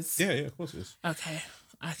creators? Yeah, of course it is. Okay,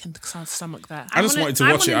 I can stomach that. I just wanted to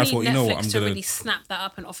watch it. I thought, you know what, I'm to gonna really snap that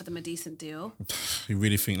up and offer them a decent deal. You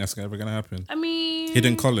really think that's ever gonna happen? I mean,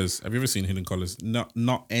 Hidden Colours. Have you ever seen Hidden Colours? Not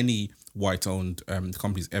any white-owned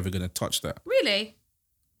company's ever gonna touch that. Really?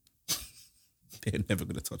 They're never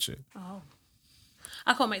gonna touch it. Oh.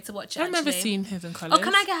 I can't wait to watch it. I've never seen Hidden Colours. Oh,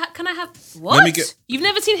 can I have what? You've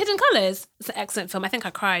never seen Hidden Colours? It's an excellent film. I think I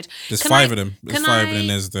cried. There's five of them. There's five, and then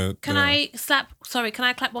there's the. Can I clap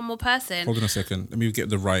one more person? Hold on a second. Let me get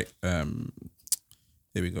the right. There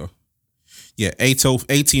we go. Yeah,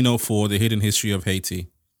 1804, The Hidden History of Haiti,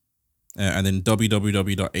 and then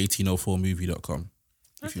www.1804movie.com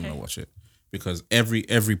if you want to watch it, because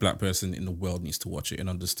every black person in the world needs to watch it and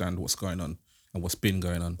understand what's going on and what's been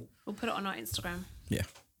going on. We'll put it on our Instagram. Yeah.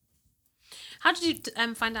 How did you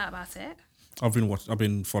find out about it? I've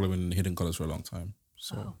been following Hidden Colours for a long time.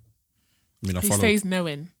 So, I mean, He stays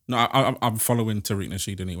knowing. No, I'm following Tariq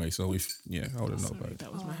Nasheed anyway. So I would have known about it.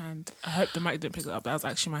 That was my hand. I hope the mic didn't pick it up. That was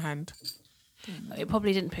actually my hand. It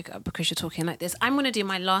probably didn't pick up because you're talking like this. I'm going to do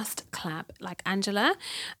my last clap like Angela.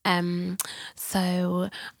 So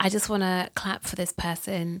I just want to clap for this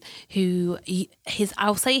person who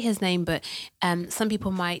I'll say his name, but some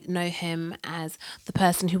people might know him as the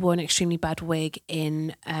person who wore an extremely bad wig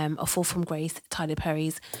in A Fall from Grace, Tyler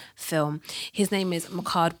Perry's film. His name is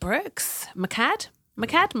Mehcad Brooks. Mehcad.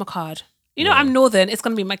 You know, I'm Northern. It's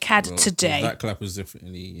going to be Mehcad today. That clap was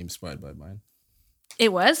definitely inspired by mine.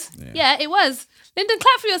 It was. Yeah, it was. Lyndon,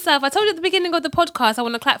 clap for yourself. I told you at the beginning of the podcast I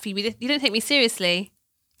want to clap for you. You didn't take me seriously.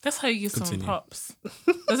 That's how you give someone props.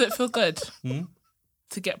 Does it feel good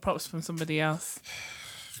to get props from somebody else?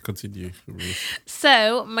 Continue.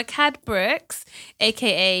 So, Mehcad Brooks,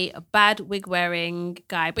 aka bad wig wearing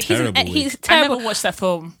guy, but he's terrible. I never watched that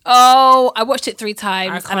film. Oh, I watched it 3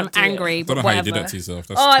 times and I'm angry. I don't know how you did that to yourself.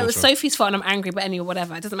 That's torture. It was Sophie's fault and I'm angry, but anyway,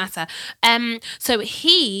 whatever. It doesn't matter. So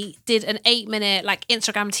he did an 8-minute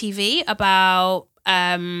Instagram TV about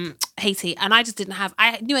Haiti, and I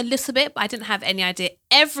knew a little bit, but I didn't have any idea.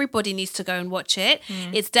 Everybody needs to go and watch it.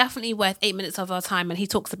 It's definitely worth 8 minutes of our time. And he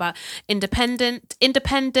talks about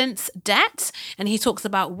independence debt, and he talks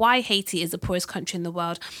about why Haiti is the poorest country in the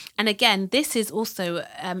world. And again, this is also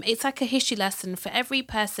it's like a history lesson for every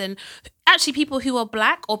person, actually people who are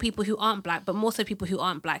black or people who aren't black, but more so people who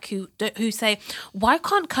aren't black, who say, why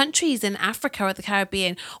can't countries in Africa or the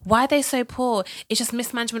Caribbean, why are they so poor? It's just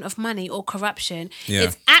mismanagement of money or corruption.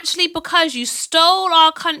 It's actually because you stole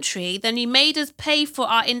our country, then you made us pay for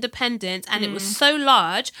our independence, and it was so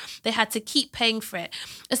large they had to keep paying for it,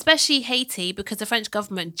 especially Haiti, because the French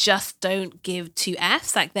government just don't give 2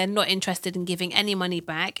 Fs. They're not interested in giving any money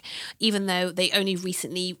back, even though they only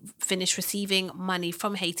recently finished receiving money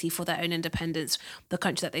from Haiti for their own independence, the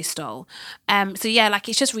country that they stole. So yeah,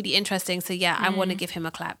 it's just really interesting. So yeah, I want to give him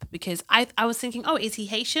a clap, because I was thinking, oh, is he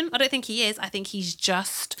Haitian? I don't think he is. I think he's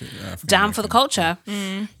just down for the culture.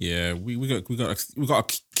 Yeah, we got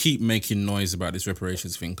to keep making noise about this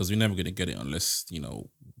reparations thing, because we're never going to get it unless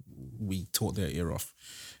we taught their ear off.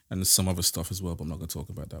 and some other stuff as well. But I'm not going to talk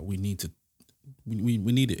about that. We need to. We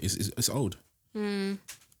need it. It's old.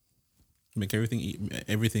 Make everything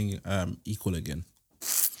equal again.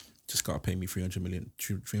 Just gotta pay me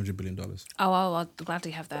 $300 billion. Oh, I'll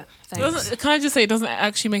gladly have that. Thanks. Can I just say it doesn't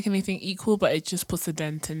actually make anything equal, but it just puts a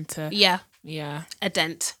dent into. Yeah. A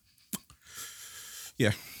dent.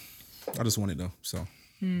 Yeah, I just want it though. So.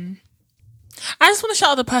 I just want to shout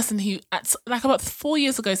out the person who, like about 4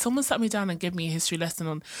 years ago, someone sat me down and gave me a history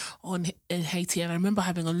lesson on in Haiti, and I remember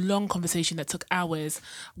having a long conversation that took hours.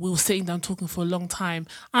 We were sitting down talking for a long time,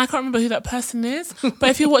 and I can't remember who that person is. But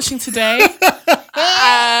if you're watching today,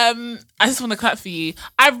 I just want to clap for you.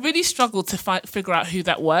 I really struggled to figure out who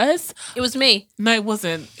that was. It was me. No, it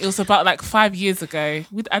wasn't. It was about like 5 years ago.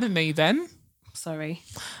 I didn't know you then. Sorry.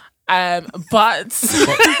 But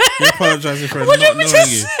you're apologizing for not knowing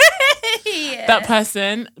you. Yeah. That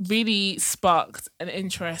person really sparked an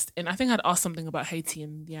interest in. I think I'd asked something about Haiti,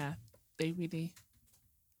 and they really.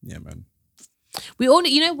 Yeah, man. We all,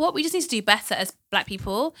 you know what? We just need to do better as Black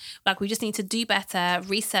people. Like, we just need to do better,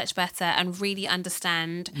 research better, and really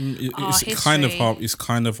understand our history. It's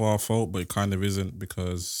kind of our fault, but it kind of isn't,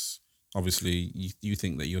 because obviously you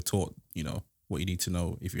think that you're taught, what you need to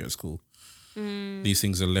know if you're at school. These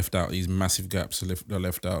things are left out. These massive gaps are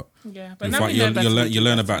left out. Yeah, but you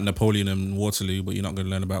learn about Napoleon and Waterloo, but you're not going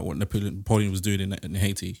to learn about what Napoleon was doing in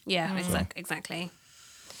Haiti. Yeah, exactly.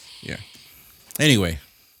 Yeah. Anyway,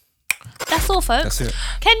 that's all, folks. That's it.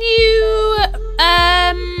 Can you?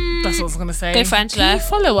 That's what I was going to say. Go for Angela. Can you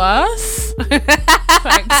follow us?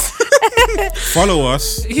 Thanks. Follow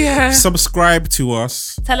us. Yeah. Subscribe to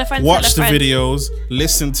us. Tell a friend. Watch the videos.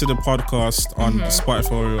 Listen to the podcast on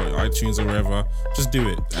Spotify or iTunes or wherever. Just do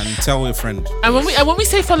it and tell your friend. And when we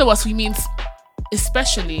say follow us, we mean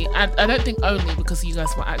especially, and I don't think only, because you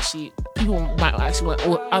guys people might actually want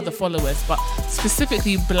all other followers, but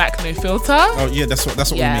specifically Black No Filter. Oh yeah, that's what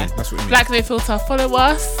we mean. That's what we mean. Black No Filter. Follow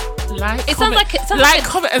us. Like,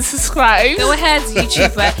 comment, and subscribe. Go ahead,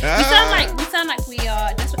 YouTuber. We sound like we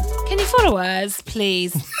are. Can you follow us,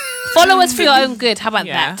 please? Follow us for your own good. How about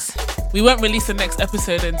that? We won't release the next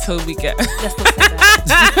episode until we get. Let's not say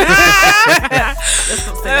that. Let's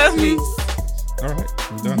not say that, please. All right,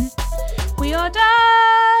 we're done. We are done.